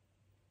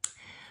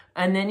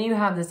 And then you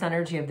have this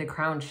energy of the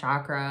crown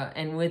chakra.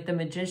 And with the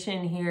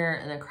Magician here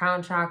and the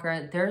crown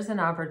chakra, there's an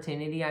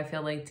opportunity, I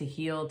feel like, to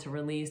heal, to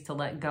release, to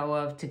let go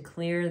of, to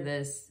clear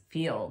this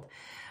field,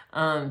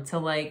 to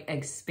like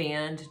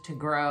expand, to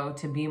grow,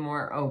 to be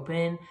more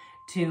open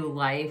to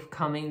life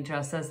coming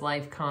just as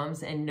life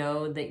comes, and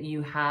know that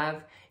you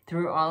have,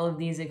 through all of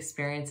these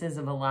experiences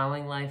of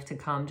allowing life to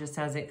come just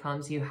as it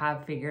comes, you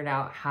have figured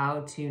out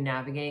how to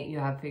navigate, you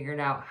have figured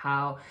out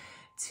how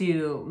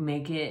to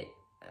make it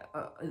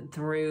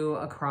through,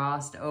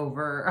 across,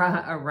 over,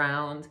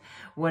 around,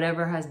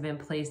 whatever has been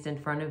placed in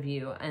front of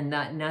you, and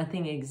that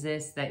nothing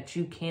exists that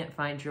you can't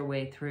find your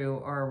way through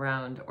or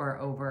around or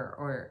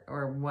over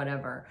or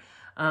whatever,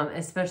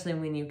 especially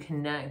when you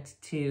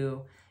connect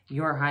to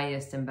your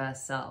highest and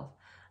best self.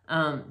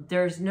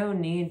 There's no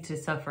need to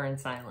suffer in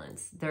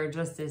silence. There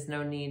just is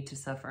no need to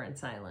suffer in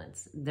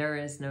silence. There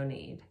is no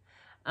need.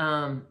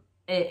 And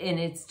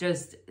it's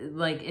just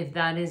like, if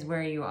that is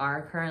where you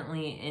are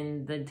currently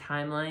in the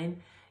timeline,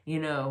 you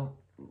know,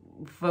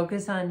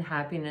 focus on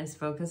happiness,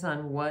 focus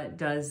on what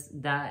does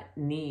that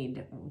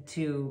need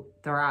to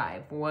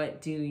thrive?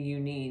 What do you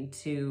need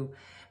to,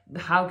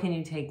 how can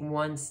you take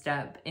one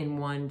step in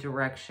one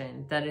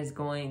direction that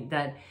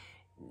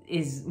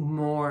is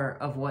more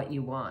of what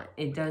you want?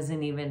 It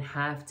doesn't even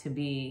have to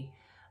be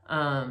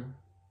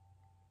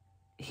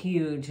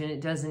huge, and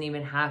it doesn't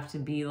even have to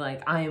be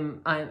like,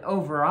 I'm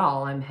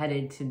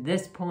headed to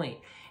this point.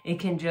 It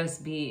can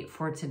just be,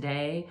 for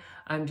today,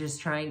 I'm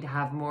just trying to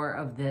have more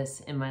of this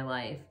in my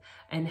life.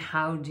 And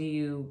how do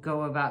you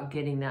go about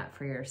getting that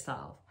for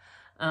yourself?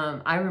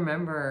 I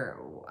remember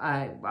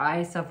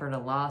I suffered a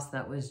loss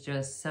that was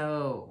just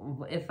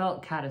so, it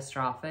felt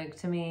catastrophic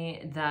to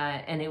me,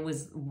 that, and it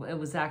was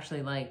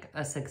actually like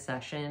a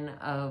succession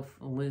of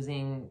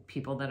losing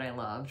people that I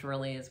loved,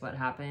 really, is what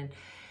happened.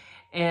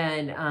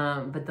 And,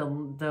 but the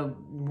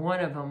one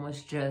of them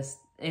was just,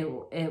 it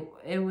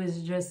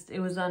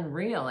was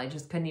unreal. I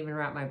just couldn't even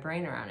wrap my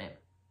brain around it.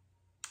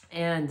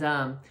 And,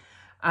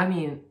 I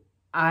mean,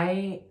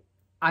 I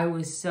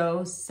was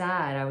so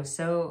sad. I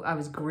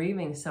was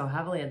grieving so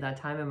heavily at that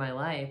time in my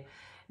life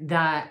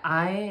that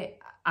I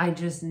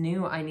just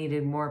knew I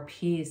needed more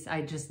peace.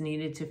 I just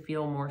needed to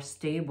feel more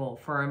stable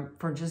for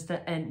just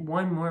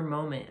one more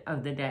moment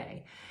of the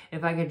day.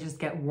 If I could just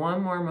get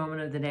one more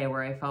moment of the day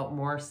where I felt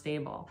more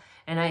stable.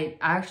 And I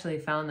actually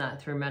found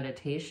that through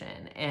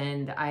meditation.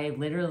 And I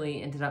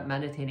literally ended up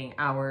meditating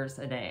hours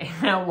a day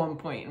at one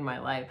point in my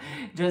life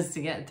just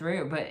to get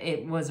through. But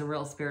it was a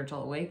real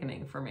spiritual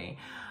awakening for me.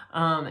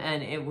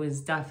 And it was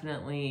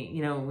definitely,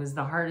 you know, it was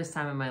the hardest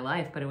time in my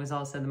life, but it was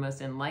also the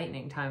most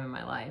enlightening time in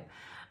my life.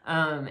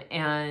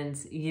 And,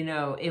 you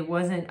know, it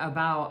wasn't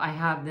about, I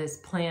have this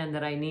plan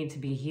that I need to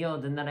be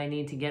healed and that I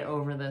need to get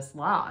over this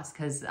loss,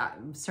 because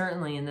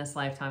certainly in this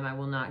lifetime, I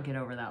will not get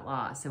over that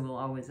loss. It will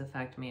always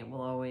affect me. I will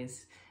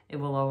always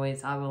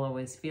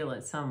feel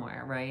it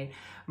somewhere. Right.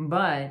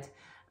 But,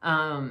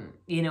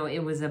 you know, it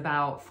was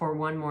about, for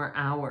one more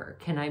hour,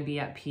 can I be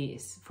at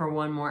peace? For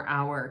one more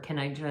hour, can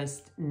I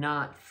just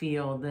not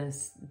feel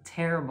this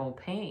terrible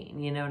pain?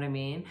 You know what I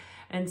mean?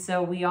 And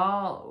so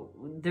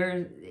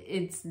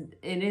it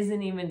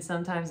isn't even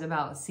sometimes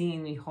about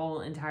seeing the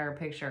whole entire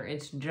picture.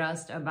 It's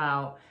just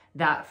about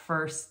that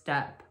first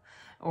step,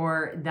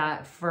 or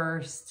that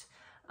first,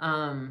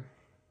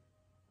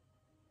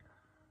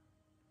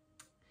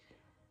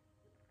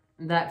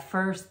 that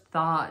first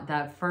thought,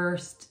 that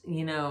first,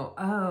 you know,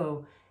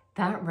 oh,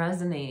 that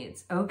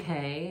resonates.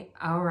 Okay.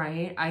 All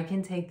right. I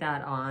can take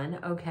that on.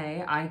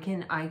 Okay. I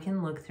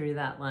can look through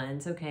that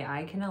lens. Okay.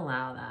 I can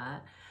allow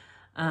that.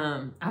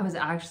 I was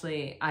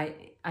actually, I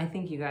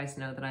think you guys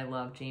know that I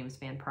love James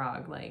Van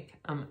Praagh. Like,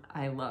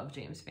 I love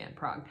James Van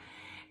Praagh.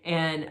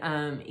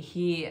 And,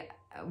 he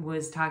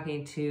was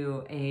talking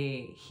to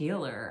a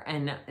healer,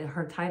 and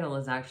her title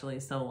is actually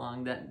so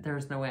long that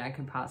there's no way I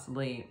could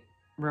possibly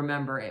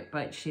remember it,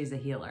 but she's a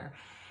healer.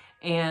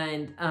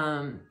 And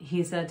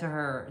he said to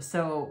her,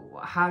 so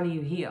how do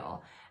you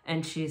heal?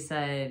 And she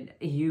said,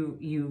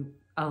 you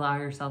allow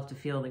yourself to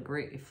feel the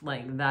grief.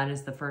 Like, that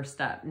is the first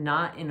step,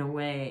 not in a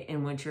way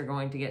in which you're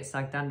going to get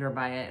sucked under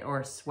by it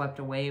or swept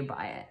away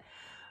by it,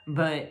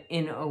 but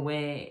in a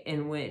way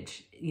in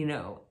which, you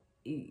know,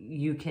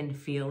 you can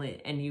feel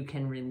it and you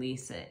can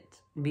release it.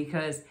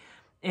 Because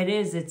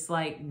it's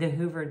like the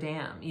Hoover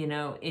Dam, you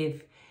know,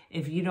 if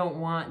you don't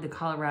want the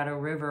Colorado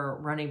River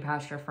running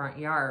past your front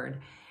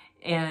yard,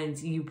 and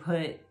you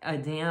put a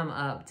dam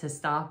up to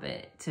stop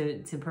it,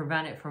 to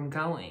prevent it from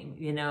going,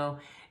 you know,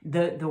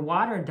 the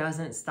water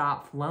doesn't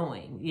stop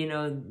flowing. You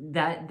know,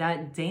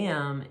 that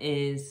dam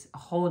is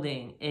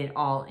holding it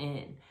all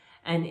in,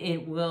 and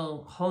it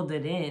will hold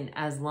it in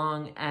as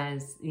long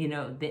as, you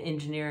know, the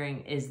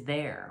engineering is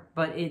there,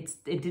 but it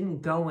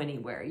didn't go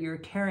anywhere. You're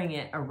carrying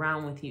it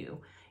around with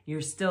you. You're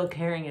still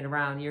carrying it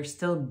around. You're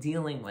still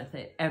dealing with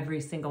it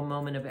every single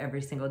moment of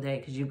every single day,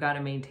 because you've got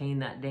to maintain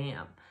that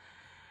dam.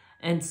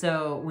 And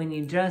so when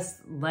you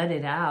just let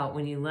it out,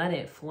 when you let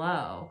it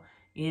flow,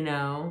 you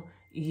know,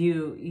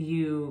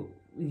 you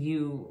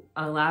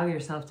allow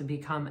yourself to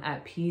become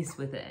at peace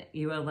with it.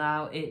 You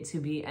allow it to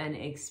be an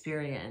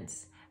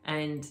experience,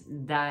 and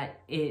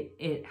that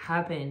it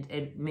happened.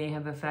 It may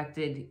have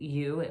affected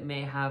you. It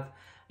may have,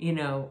 you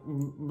know,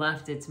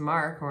 left its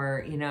mark,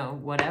 or, you know,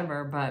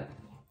 whatever,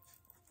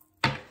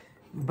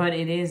 but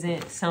it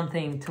isn't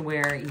something to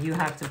where you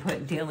have to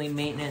put daily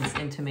maintenance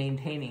into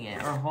maintaining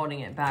it, or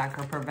holding it back,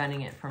 or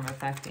preventing it from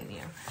affecting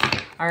you.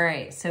 All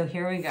right, so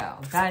here we go.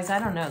 Guys, I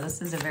don't know.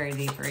 This is a very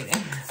deep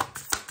reading.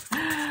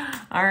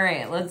 All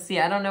right, let's see.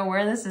 I don't know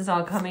where this is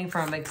all coming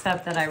from,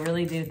 except that I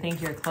really do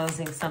think you're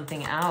closing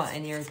something out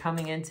and you're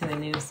coming into a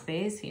new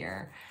space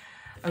here.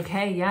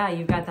 Okay, yeah,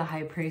 you've got the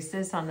High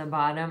Priestess on the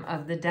bottom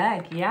of the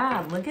deck.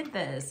 Yeah, look at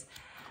this.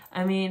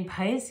 I mean,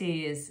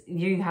 Pisces,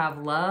 you have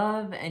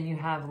love and you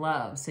have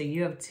love. So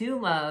you have two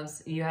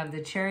loves. You have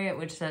the Chariot,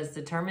 which says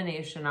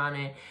determination on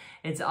it.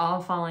 It's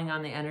all falling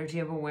on the energy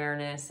of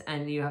awareness.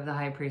 And you have the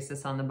High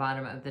Priestess on the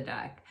bottom of the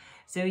deck.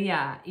 So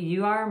yeah,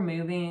 you are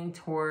moving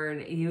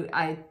toward, you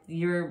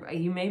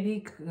may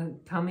be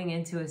coming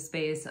into a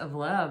space of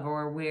love,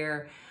 or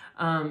where,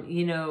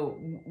 you know,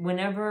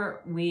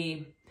 whenever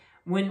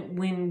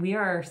when we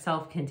are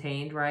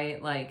self-contained,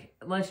 right? Like,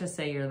 let's just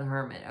say you're the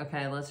hermit.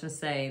 Okay. Let's just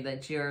say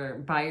that you're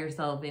by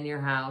yourself in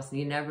your house,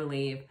 you never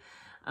leave.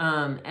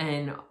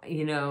 And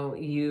you know,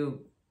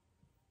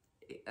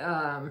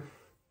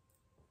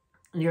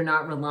 you're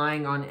not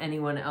relying on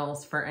anyone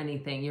else for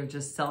anything. You're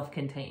just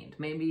self-contained.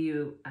 Maybe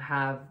you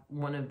have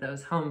one of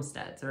those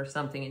homesteads or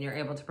something, and you're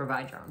able to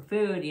provide your own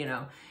food. You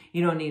know,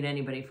 you don't need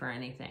anybody for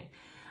anything.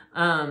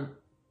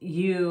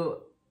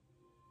 You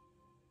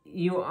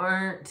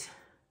aren't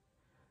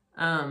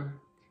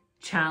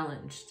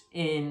challenged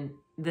in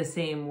the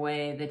same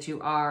way that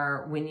you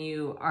are when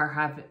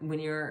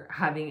you're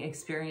having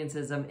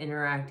experiences of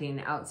interacting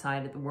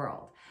outside of the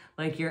world.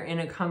 Like, you're in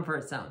a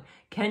comfort zone.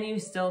 Can you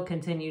still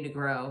continue to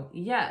grow?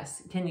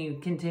 Yes. Can you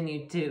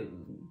continue to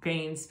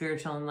gain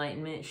spiritual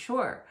enlightenment?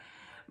 Sure.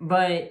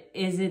 But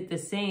is it the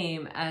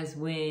same as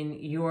when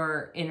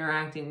you're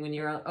interacting, when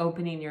you're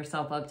opening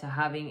yourself up to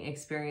having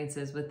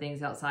experiences with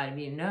things outside of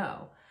you?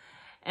 No.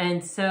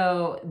 And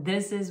so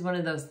this is one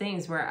of those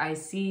things where I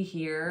see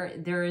here,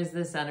 there is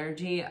this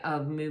energy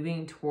of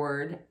moving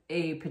toward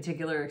a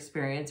particular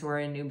experience or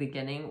a new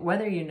beginning,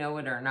 whether you know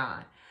it or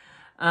not.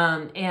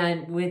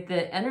 And with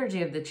the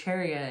energy of the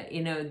Chariot,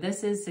 you know,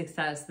 this is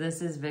success.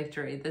 This is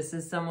victory. This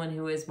is someone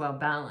who is well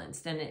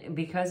balanced. And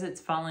because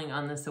it's falling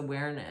on this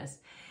awareness,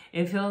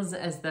 it feels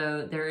as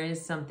though there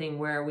is something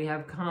where we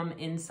have come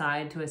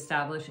inside to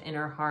establish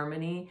inner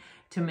harmony,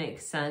 to make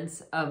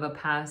sense of a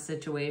past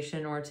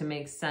situation, or to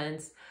make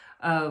sense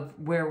of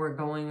where we're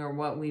going, or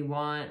what we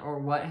want, or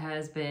what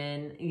has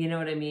been, you know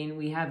what I mean?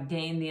 We have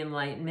gained the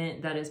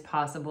enlightenment that is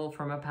possible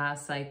from a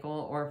past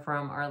cycle, or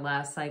from our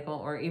last cycle,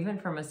 or even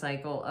from a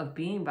cycle of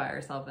being by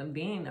ourselves and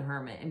being the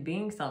hermit and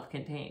being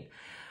self-contained.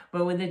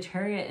 But with the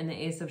Chariot and the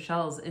Ace of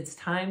Shells, it's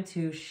time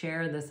to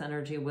share this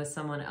energy with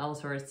someone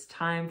else, or it's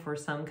time for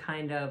some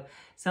kind of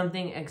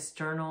something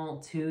external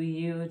to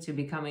you to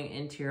be coming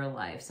into your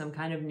life, some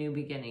kind of new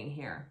beginning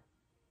here.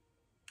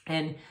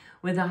 And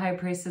with the High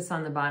Priestess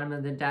on the bottom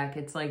of the deck,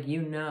 it's like,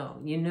 you know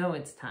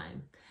it's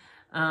time.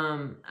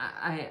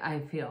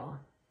 I feel.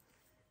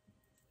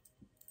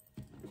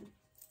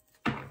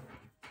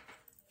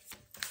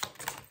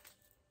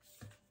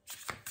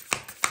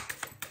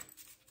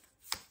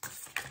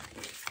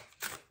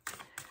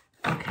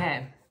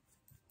 Okay.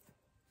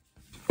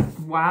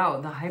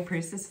 Wow, the High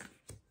Priestess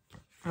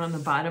on the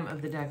bottom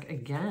of the deck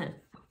again.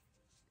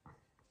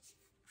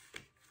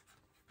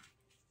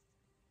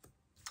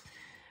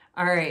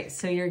 All right,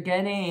 so you're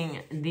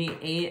getting the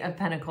 8 of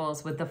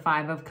Pentacles with the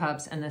 5 of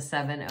Cups and the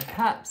 7 of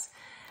Cups.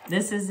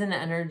 This is an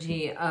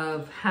energy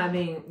of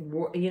having,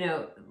 you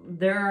know,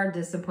 there are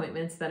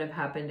disappointments that have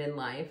happened in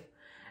life.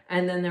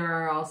 And then there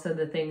are also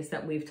the things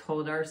that we've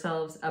told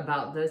ourselves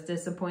about those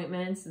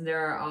disappointments.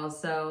 There are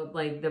also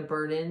like the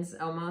burdens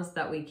almost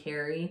that we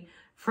carry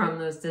from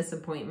those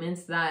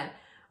disappointments that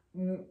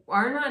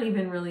are not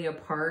even really a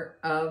part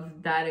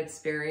of that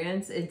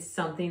experience. It's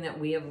something that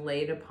we have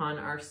laid upon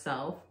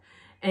ourselves.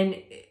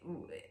 And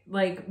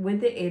like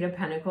with the Eight of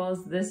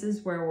Pentacles, this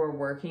is where we're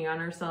working on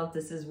ourselves.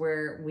 This is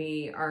where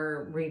we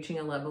are reaching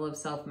a level of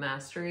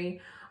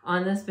self-mastery.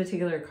 On this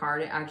particular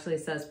card, it actually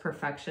says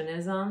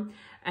perfectionism.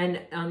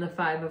 And on the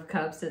Five of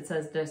Cups, it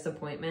says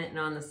disappointment. And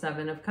on the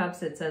Seven of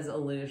Cups, it says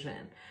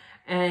illusion.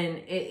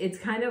 And it's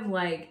kind of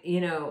like,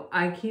 you know,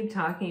 I keep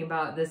talking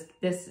about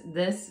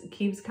this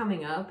keeps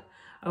coming up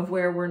of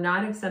where we're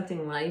not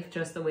accepting life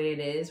just the way it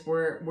is.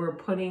 We're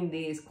putting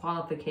these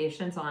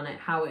qualifications on it,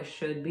 how it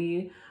should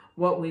be,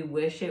 what we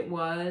wish it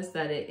was,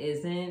 that it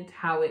isn't,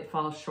 how it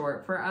falls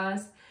short for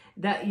us.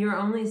 That you're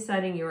only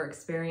setting your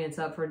experience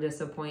up for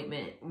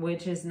disappointment,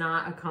 which is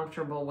not a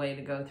comfortable way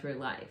to go through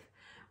life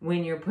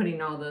when you're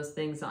putting all those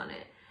things on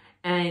it.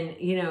 And,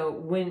 you know,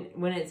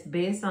 when it's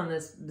based on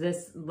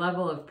this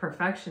level of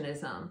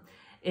perfectionism,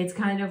 it's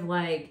kind of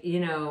like, you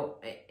know,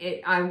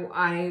 I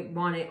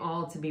want it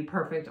all to be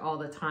perfect all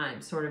the time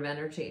sort of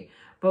energy.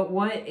 But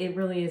what it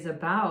really is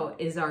about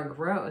is our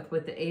growth.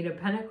 With the Eight of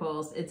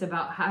Pentacles, it's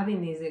about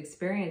having these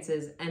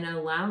experiences and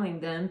allowing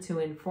them to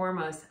inform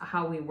us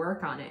how we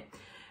work on it.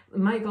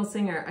 Michael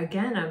Singer,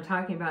 again, I'm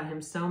talking about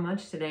him so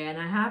much today, and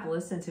I have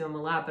listened to him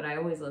a lot, but I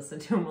always listen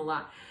to him a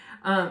lot.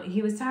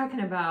 He was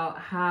talking about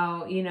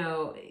how, you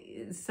know,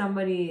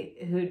 somebody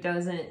who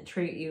doesn't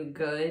treat you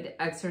good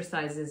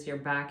exercises your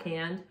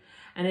backhand.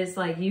 And it's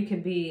like you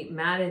could be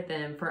mad at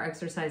them for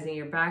exercising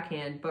your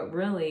backhand, but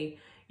really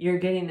you're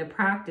getting the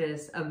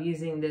practice of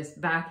using this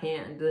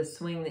backhand, the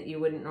swing that you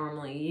wouldn't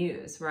normally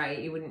use, right?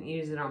 You wouldn't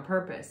use it on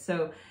purpose.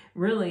 So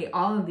really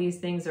all of these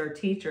things are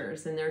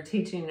teachers, and they're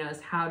teaching us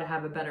how to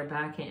have a better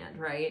backhand,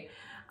 right?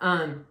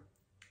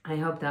 I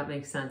hope that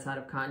makes sense out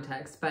of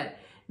context, but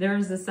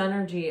there's this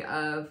energy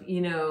of, you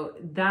know,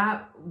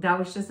 that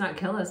which does not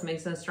kill us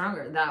makes us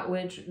stronger.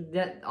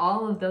 That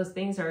all of those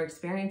things are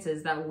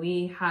experiences that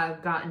we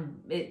have gotten,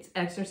 it's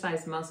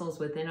exercised muscles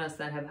within us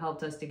that have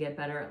helped us to get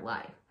better at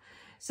life.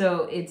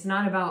 So it's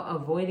not about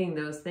avoiding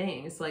those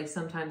things like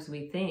sometimes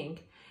we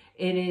think.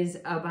 It is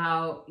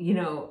about, you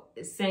know,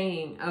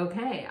 saying,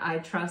 okay, I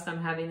trust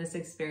I'm having this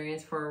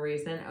experience for a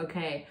reason.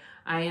 Okay,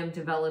 I am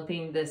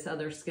developing this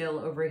other skill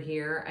over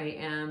here. I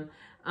am,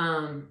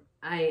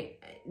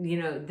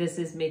 you know, this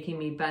is making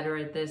me better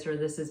at this, or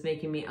this is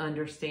making me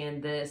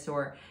understand this,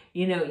 or,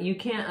 you know, you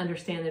can't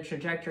understand the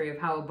trajectory of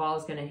how a ball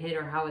is going to hit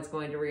or how it's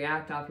going to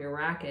react off your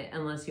racket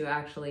unless you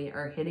actually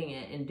are hitting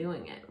it and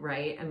doing it,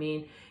 right? I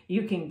mean,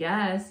 you can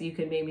guess, you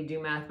could maybe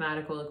do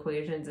mathematical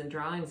equations and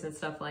drawings and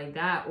stuff like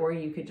that, or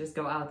you could just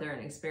go out there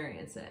and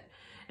experience it.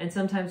 And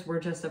sometimes we're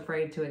just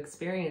afraid to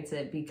experience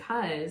it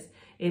because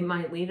it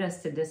might lead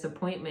us to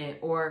disappointment,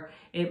 or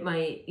it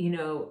might, you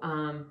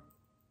know,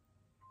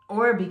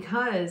 or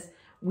because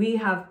we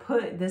have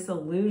put this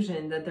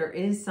illusion that there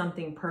is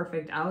something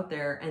perfect out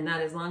there, and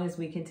that as long as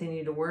we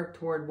continue to work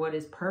toward what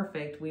is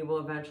perfect, we will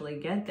eventually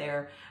get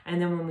there.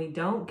 And then when we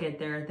don't get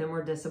there, then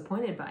we're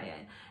disappointed by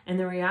it. And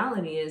the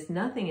reality is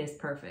nothing is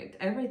perfect.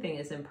 Everything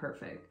is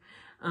imperfect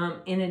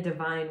in a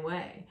divine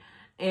way.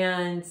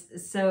 And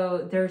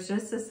so there's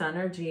just this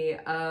energy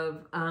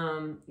of,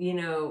 you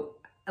know,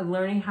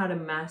 learning how to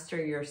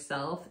master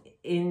yourself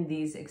in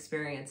these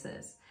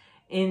experiences.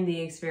 In the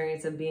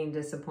experience of being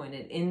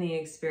disappointed, in the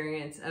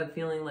experience of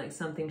feeling like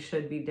something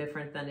should be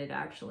different than it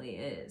actually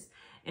is,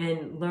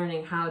 and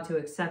learning how to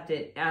accept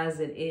it as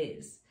it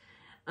is.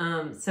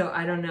 So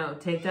I don't know,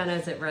 take that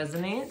as it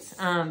resonates,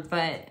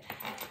 but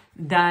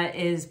that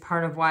is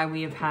part of why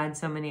we have had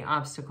so many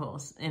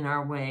obstacles in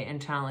our way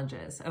and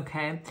challenges,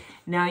 okay?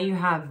 Now you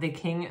have the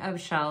King of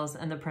Shells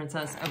and the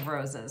Princess of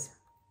Roses.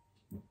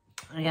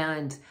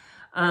 And,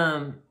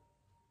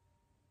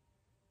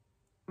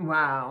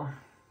 wow.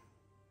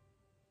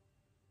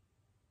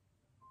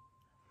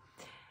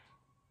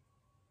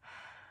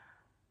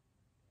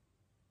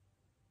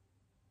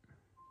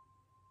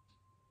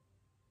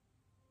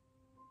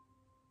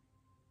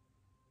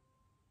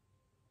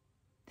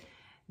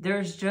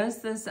 There's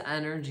just this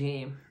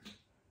energy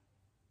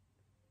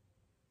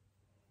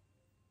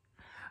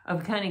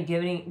of kind of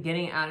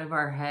getting out of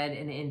our head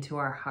and into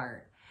our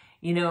heart.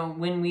 You know,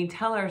 when we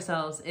tell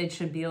ourselves it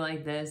should be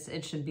like this,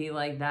 it should be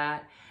like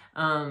that,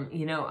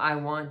 you know, I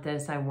want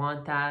this, I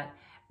want that,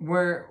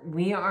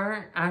 we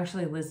aren't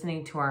actually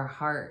listening to our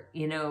heart.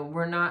 You know,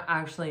 we're not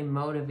actually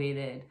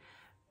motivated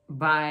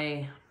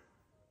by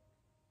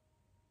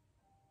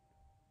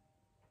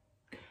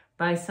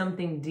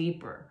something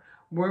deeper.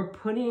 We're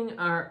putting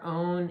our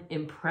own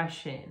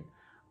impression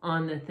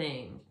on the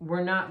thing.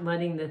 We're not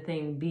letting the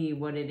thing be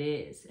what it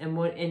is. And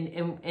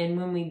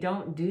when we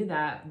don't do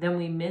that, then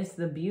we miss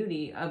the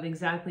beauty of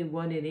exactly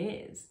what it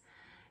is.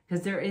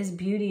 Because there is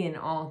beauty in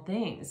all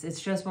things. It's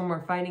just when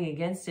we're fighting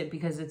against it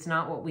because it's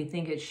not what we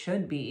think it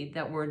should be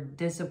that we're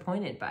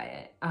disappointed by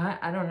it.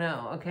 I don't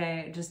know,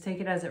 okay? Just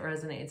take it as it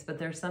resonates. But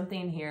there's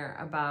something here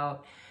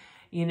about,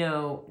 you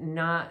know,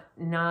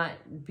 not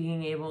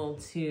being able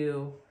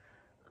to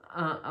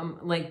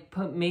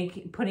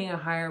putting a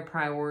higher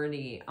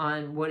priority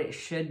on what it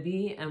should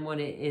be and what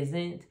it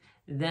isn't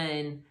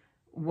than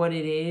what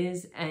it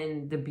is,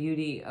 and the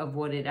beauty of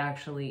what it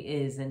actually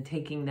is, and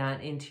taking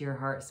that into your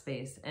heart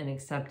space and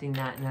accepting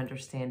that and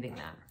understanding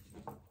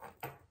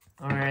that.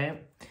 All right,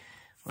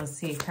 let's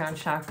see, crown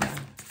chakra.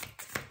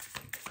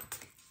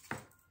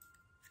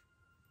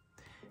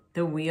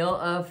 The Wheel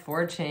of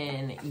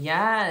Fortune.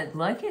 Yeah,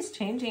 luck is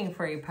changing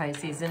for you,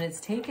 Pisces, and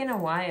it's taken a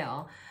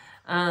while.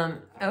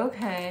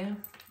 Okay,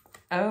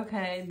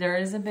 there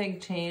is a big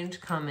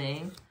change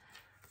coming.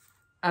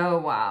 Oh,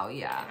 wow,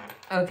 yeah.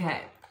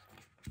 Okay.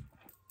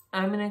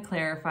 I'm going to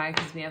clarify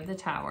because we have the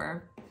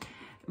Tower.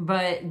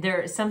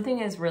 But something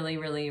is really,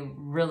 really,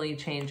 really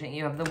changing.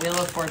 You have the Wheel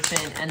of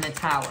Fortune and the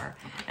Tower.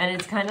 And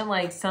it's kind of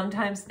like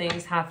sometimes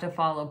things have to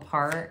fall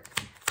apart.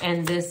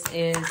 And this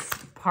is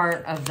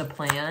part of the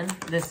plan.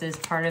 This is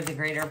part of the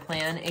greater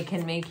plan. It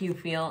can make you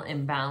feel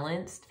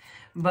imbalanced.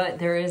 But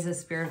there is a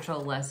spiritual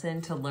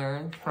lesson to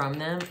learn from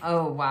them.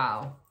 Oh,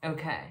 wow.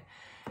 Okay.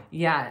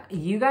 Yeah,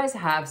 you guys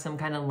have some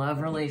kind of love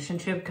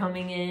relationship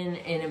coming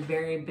in a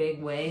very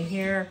big way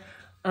here.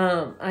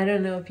 I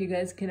don't know if you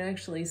guys can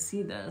actually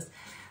see this,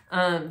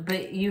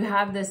 but you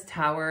have this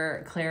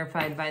Tower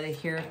clarified by the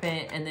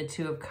Hierophant and the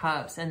Two of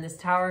Cups, and this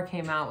Tower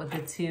came out with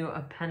the Two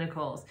of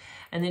Pentacles,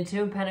 and the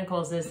Two of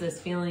Pentacles is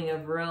this feeling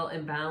of real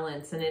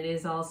imbalance, and it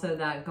is also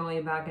that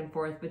going back and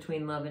forth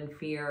between love and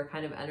fear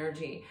kind of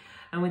energy.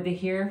 And with the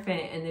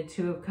Hierophant and the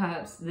Two of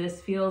Cups,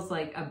 this feels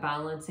like a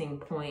balancing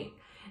point.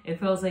 It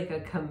feels like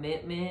a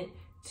commitment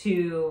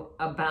to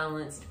a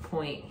balanced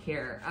point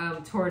here,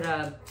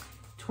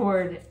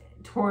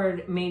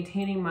 toward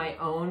maintaining my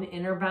own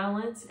inner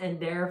balance, and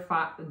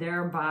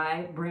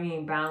thereby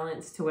bringing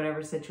balance to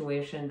whatever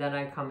situation that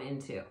I come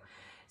into.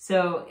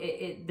 So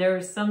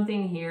there's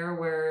something here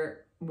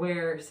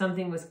where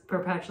something was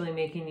perpetually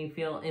making you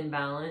feel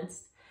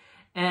imbalanced,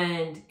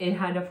 and it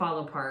had to fall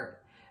apart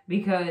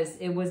because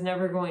it was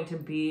never going to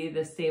be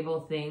the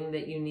stable thing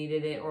that you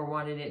needed it or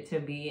wanted it to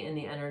be in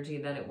the energy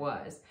that it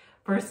was.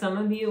 For some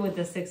of you with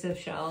the Six of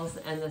Shells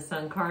and the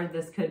Sun card,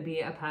 this could be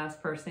a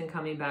past person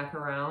coming back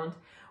around,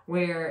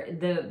 where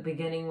the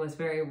beginning was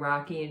very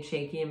rocky and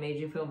shaky and made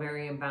you feel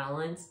very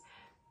imbalanced.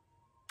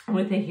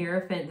 With the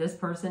Hierophant, this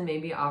person may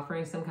be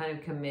offering some kind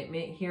of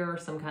commitment here or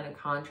some kind of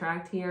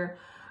contract here.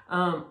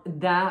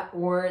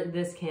 Or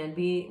this can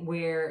be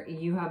where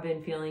you have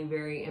been feeling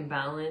very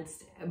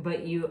imbalanced,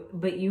 but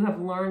you have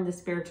learned the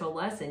spiritual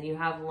lesson. You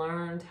have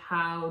learned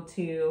how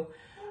to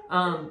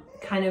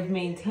kind of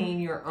maintain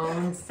your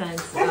own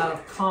sense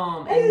of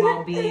calm and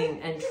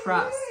well-being and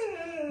trust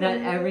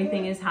that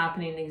everything is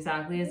happening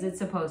exactly as it's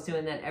supposed to,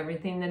 and that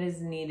everything that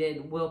is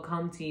needed will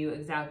come to you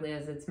exactly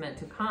as it's meant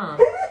to come.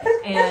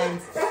 And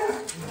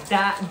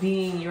that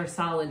being your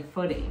solid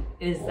footing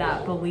is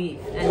that belief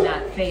and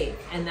that faith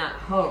and that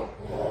hope.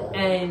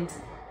 And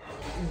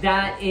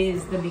that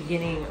is the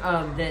beginning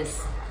of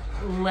this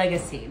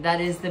legacy.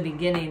 That is the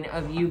beginning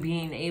of you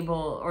being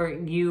able, or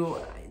you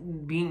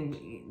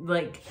being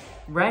like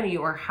ready,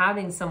 or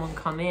having someone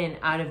come in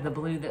out of the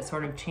blue that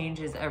sort of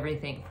changes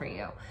everything for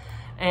you.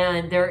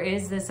 And there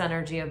is this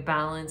energy of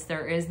balance.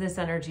 There is this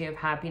energy of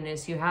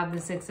happiness. You have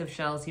the Six of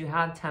Shells. You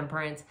have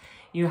Temperance.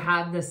 You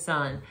have the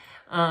Sun.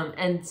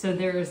 And so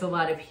there's a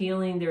lot of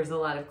healing. There's a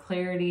lot of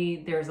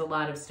clarity. There's a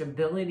lot of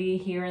stability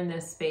here in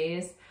this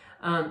space.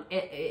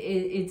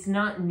 It's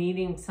not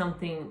needing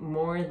something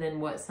more than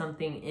what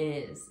something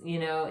is. You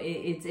know,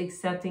 it's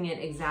accepting it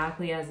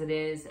exactly as it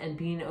is and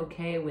being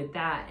okay with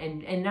that.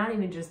 And not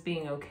even just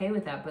being okay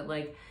with that, but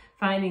like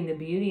finding the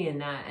beauty in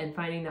that and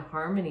finding the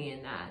harmony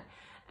in that.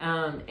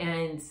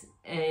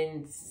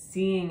 And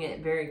seeing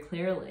it very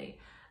clearly.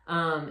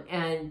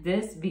 And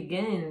this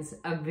begins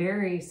a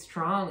very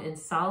strong and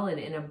solid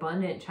and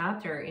abundant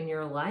chapter in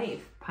your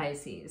life,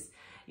 Pisces.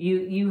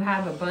 You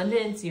have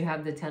abundance, you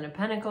have the Ten of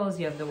Pentacles,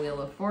 you have the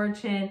Wheel of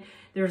Fortune.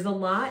 There's a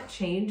lot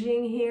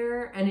changing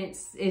here, and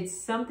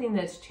it's something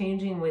that's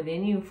changing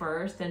within you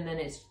first, and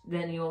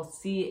then you'll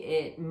see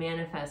it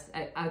manifest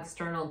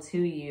external to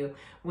you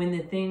when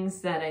the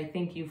things that I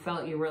think you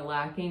felt you were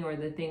lacking, or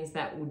the things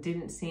that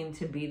didn't seem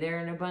to be there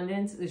in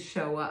abundance,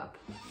 show up.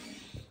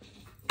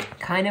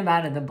 Kind of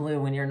out of the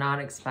blue when you're not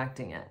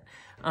expecting it.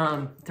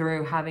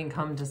 Through having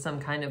come to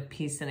some kind of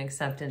peace and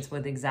acceptance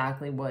with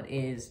exactly what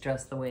is,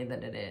 just the way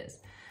that it is.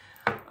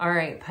 All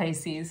right,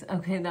 Pisces.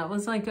 Okay, that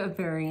was like a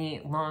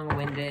very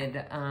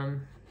long-winded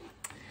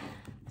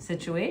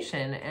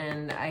situation,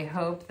 and I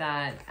hope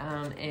that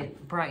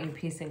it brought you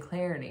peace and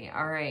clarity.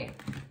 All right,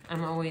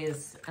 I'm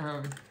always,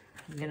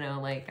 you know,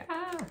 like,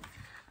 ah.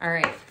 All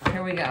right,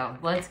 here we go.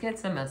 Let's get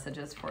some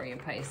messages for you,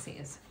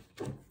 Pisces.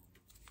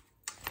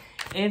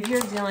 If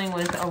you're dealing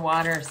with a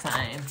water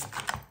sign,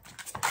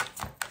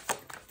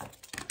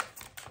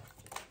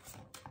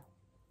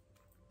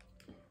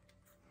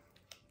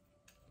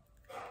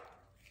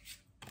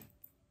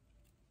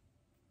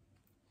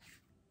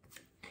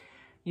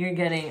 you're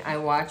getting, I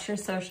watch your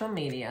social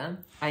media.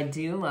 I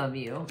do love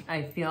you.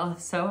 I feel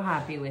so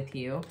happy with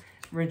you.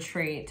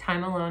 retreat.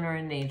 Time alone or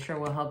in nature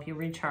will help you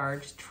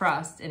recharge.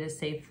 Trust. It is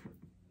safe.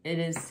 It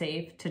is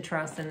safe to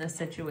trust in this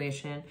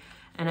situation,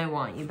 and I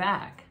want you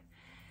back.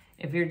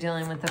 If you're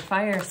dealing with a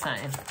fire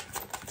sign,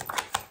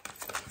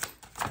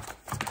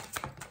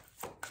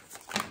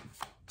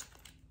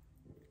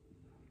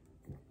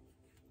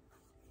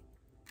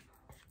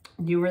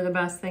 you were the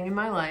best thing in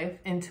my life.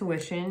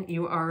 Intuition.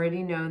 You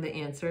already know the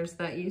answers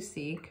that you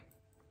seek.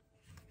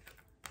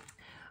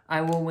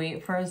 I will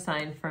wait for a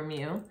sign from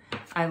you.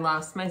 I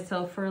lost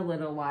myself for a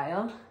little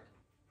while.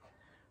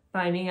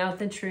 Finding out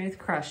the truth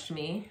crushed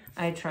me.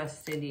 I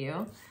trusted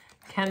you.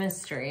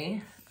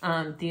 Chemistry.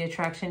 The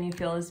attraction you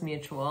feel is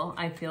mutual.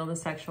 I feel the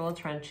sexual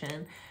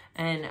attraction,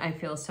 and I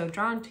feel so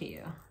drawn to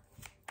you.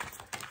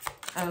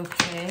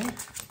 Okay.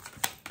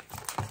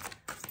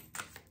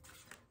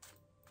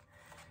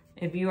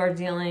 If you are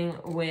dealing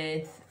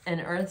with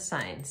an earth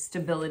sign,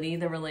 stability,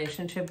 the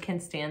relationship can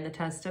stand the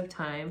test of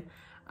time.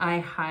 I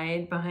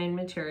hide behind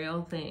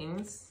material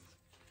things.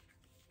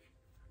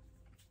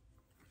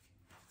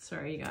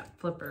 Sorry, you got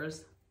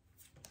flippers.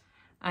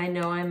 I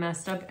know I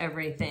messed up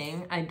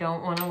everything. I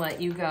don't want to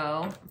let you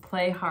go.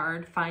 Play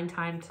hard, find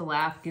time to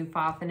laugh, goof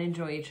off, and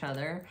enjoy each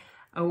other.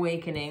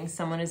 Awakening.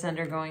 Someone is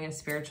undergoing a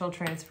spiritual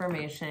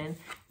transformation.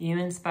 You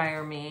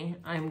inspire me.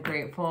 I'm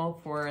grateful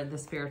for the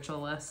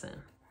spiritual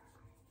lesson.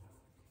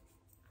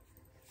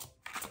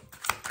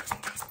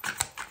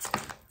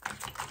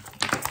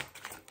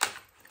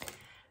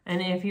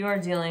 And if you are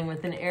dealing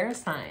with an air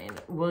sign,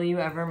 will you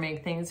ever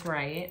make things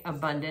right?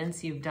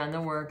 Abundance, you've done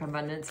the work.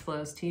 Abundance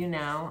flows to you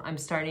now. I'm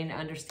starting to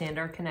understand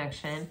our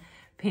connection.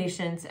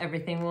 Patience,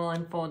 everything will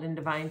unfold in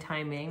divine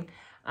timing.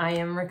 I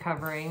am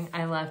recovering.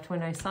 I left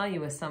when I saw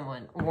you with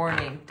someone.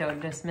 Warning, don't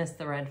dismiss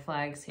the red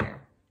flags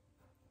here.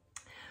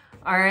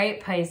 All right,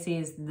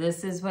 Pisces,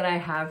 this is what I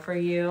have for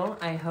you.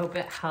 I hope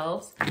it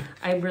helps.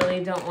 I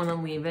really don't want to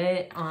leave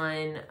it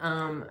on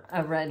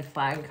a red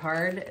flag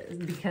card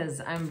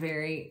because I'm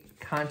very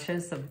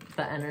conscious of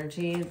the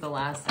energy, the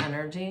last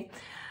energy.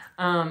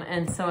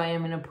 And so I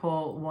am going to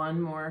pull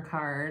one more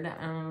card.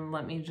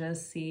 Let me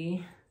just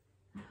see.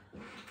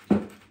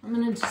 I'm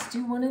going to just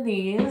do one of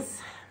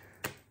these.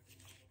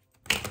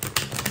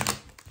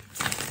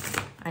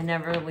 I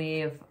never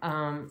leave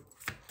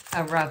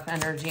a rough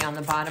energy on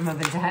the bottom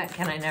of a deck,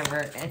 and I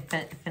never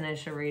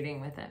finish a reading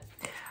with it.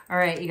 All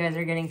right, you guys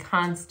are getting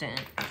constant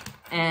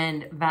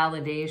and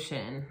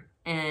validation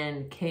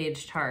and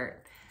caged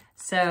heart.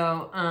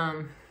 So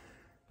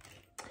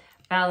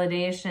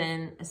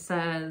validation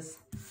says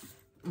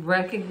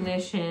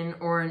recognition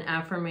or an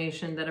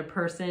affirmation that a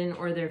person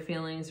or their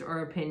feelings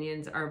or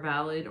opinions are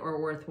valid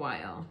or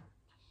worthwhile.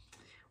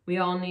 We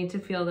all need to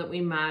feel that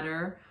we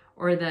matter,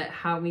 or that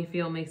how we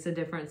feel makes a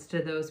difference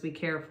to those we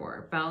care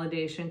for.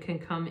 Validation can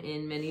come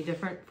in many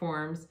different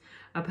forms.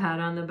 A pat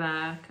on the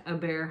back, a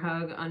bear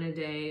hug on a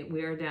day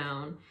we are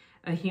down,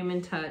 a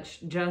human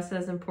touch, just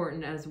as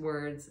important as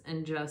words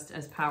and just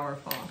as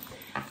powerful.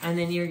 And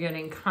then you're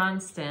getting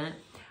constant,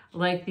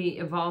 like the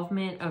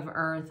evolvement of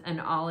Earth and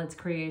all its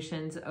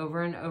creations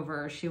over and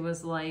over. She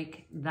was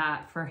like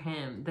that for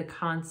him, the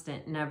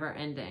constant, never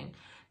ending.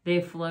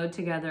 They flowed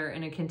together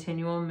in a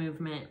continual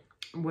movement,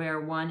 where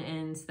one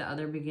ends, the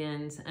other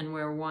begins, and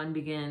where one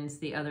begins,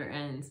 the other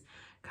ends.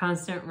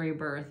 Constant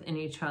rebirth in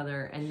each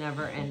other and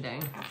never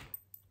ending.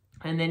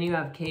 And then you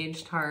have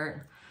caged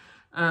heart.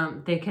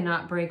 They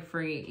cannot break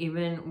free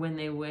even when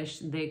they wish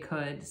they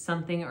could.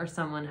 Something or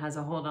someone has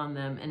a hold on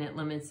them and it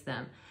limits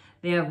them.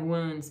 They have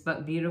wounds,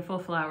 but beautiful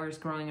flowers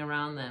growing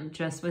around them,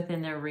 just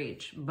within their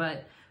reach.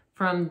 But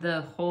from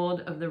the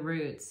hold of the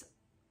roots,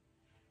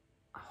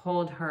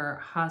 hold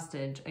her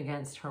hostage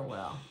against her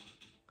will.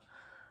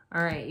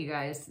 All right, you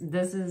guys,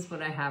 this is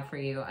what I have for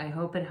you. I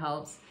hope it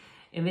helps.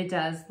 If it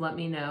does, let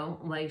me know.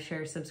 Like,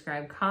 share,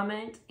 subscribe,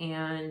 comment.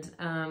 And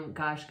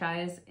gosh,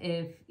 guys,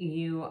 if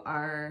you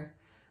are,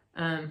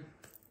 if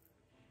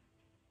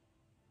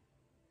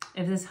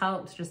this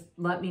helps, just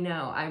let me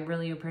know. I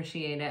really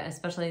appreciate it,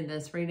 especially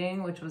this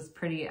reading, which was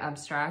pretty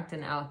abstract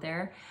and out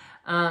there.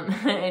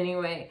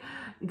 Anyway,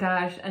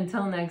 gosh,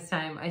 until next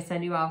time, I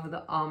send you off with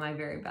all my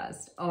very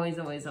best. Always,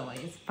 always,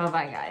 always.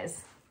 Bye-bye,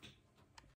 guys.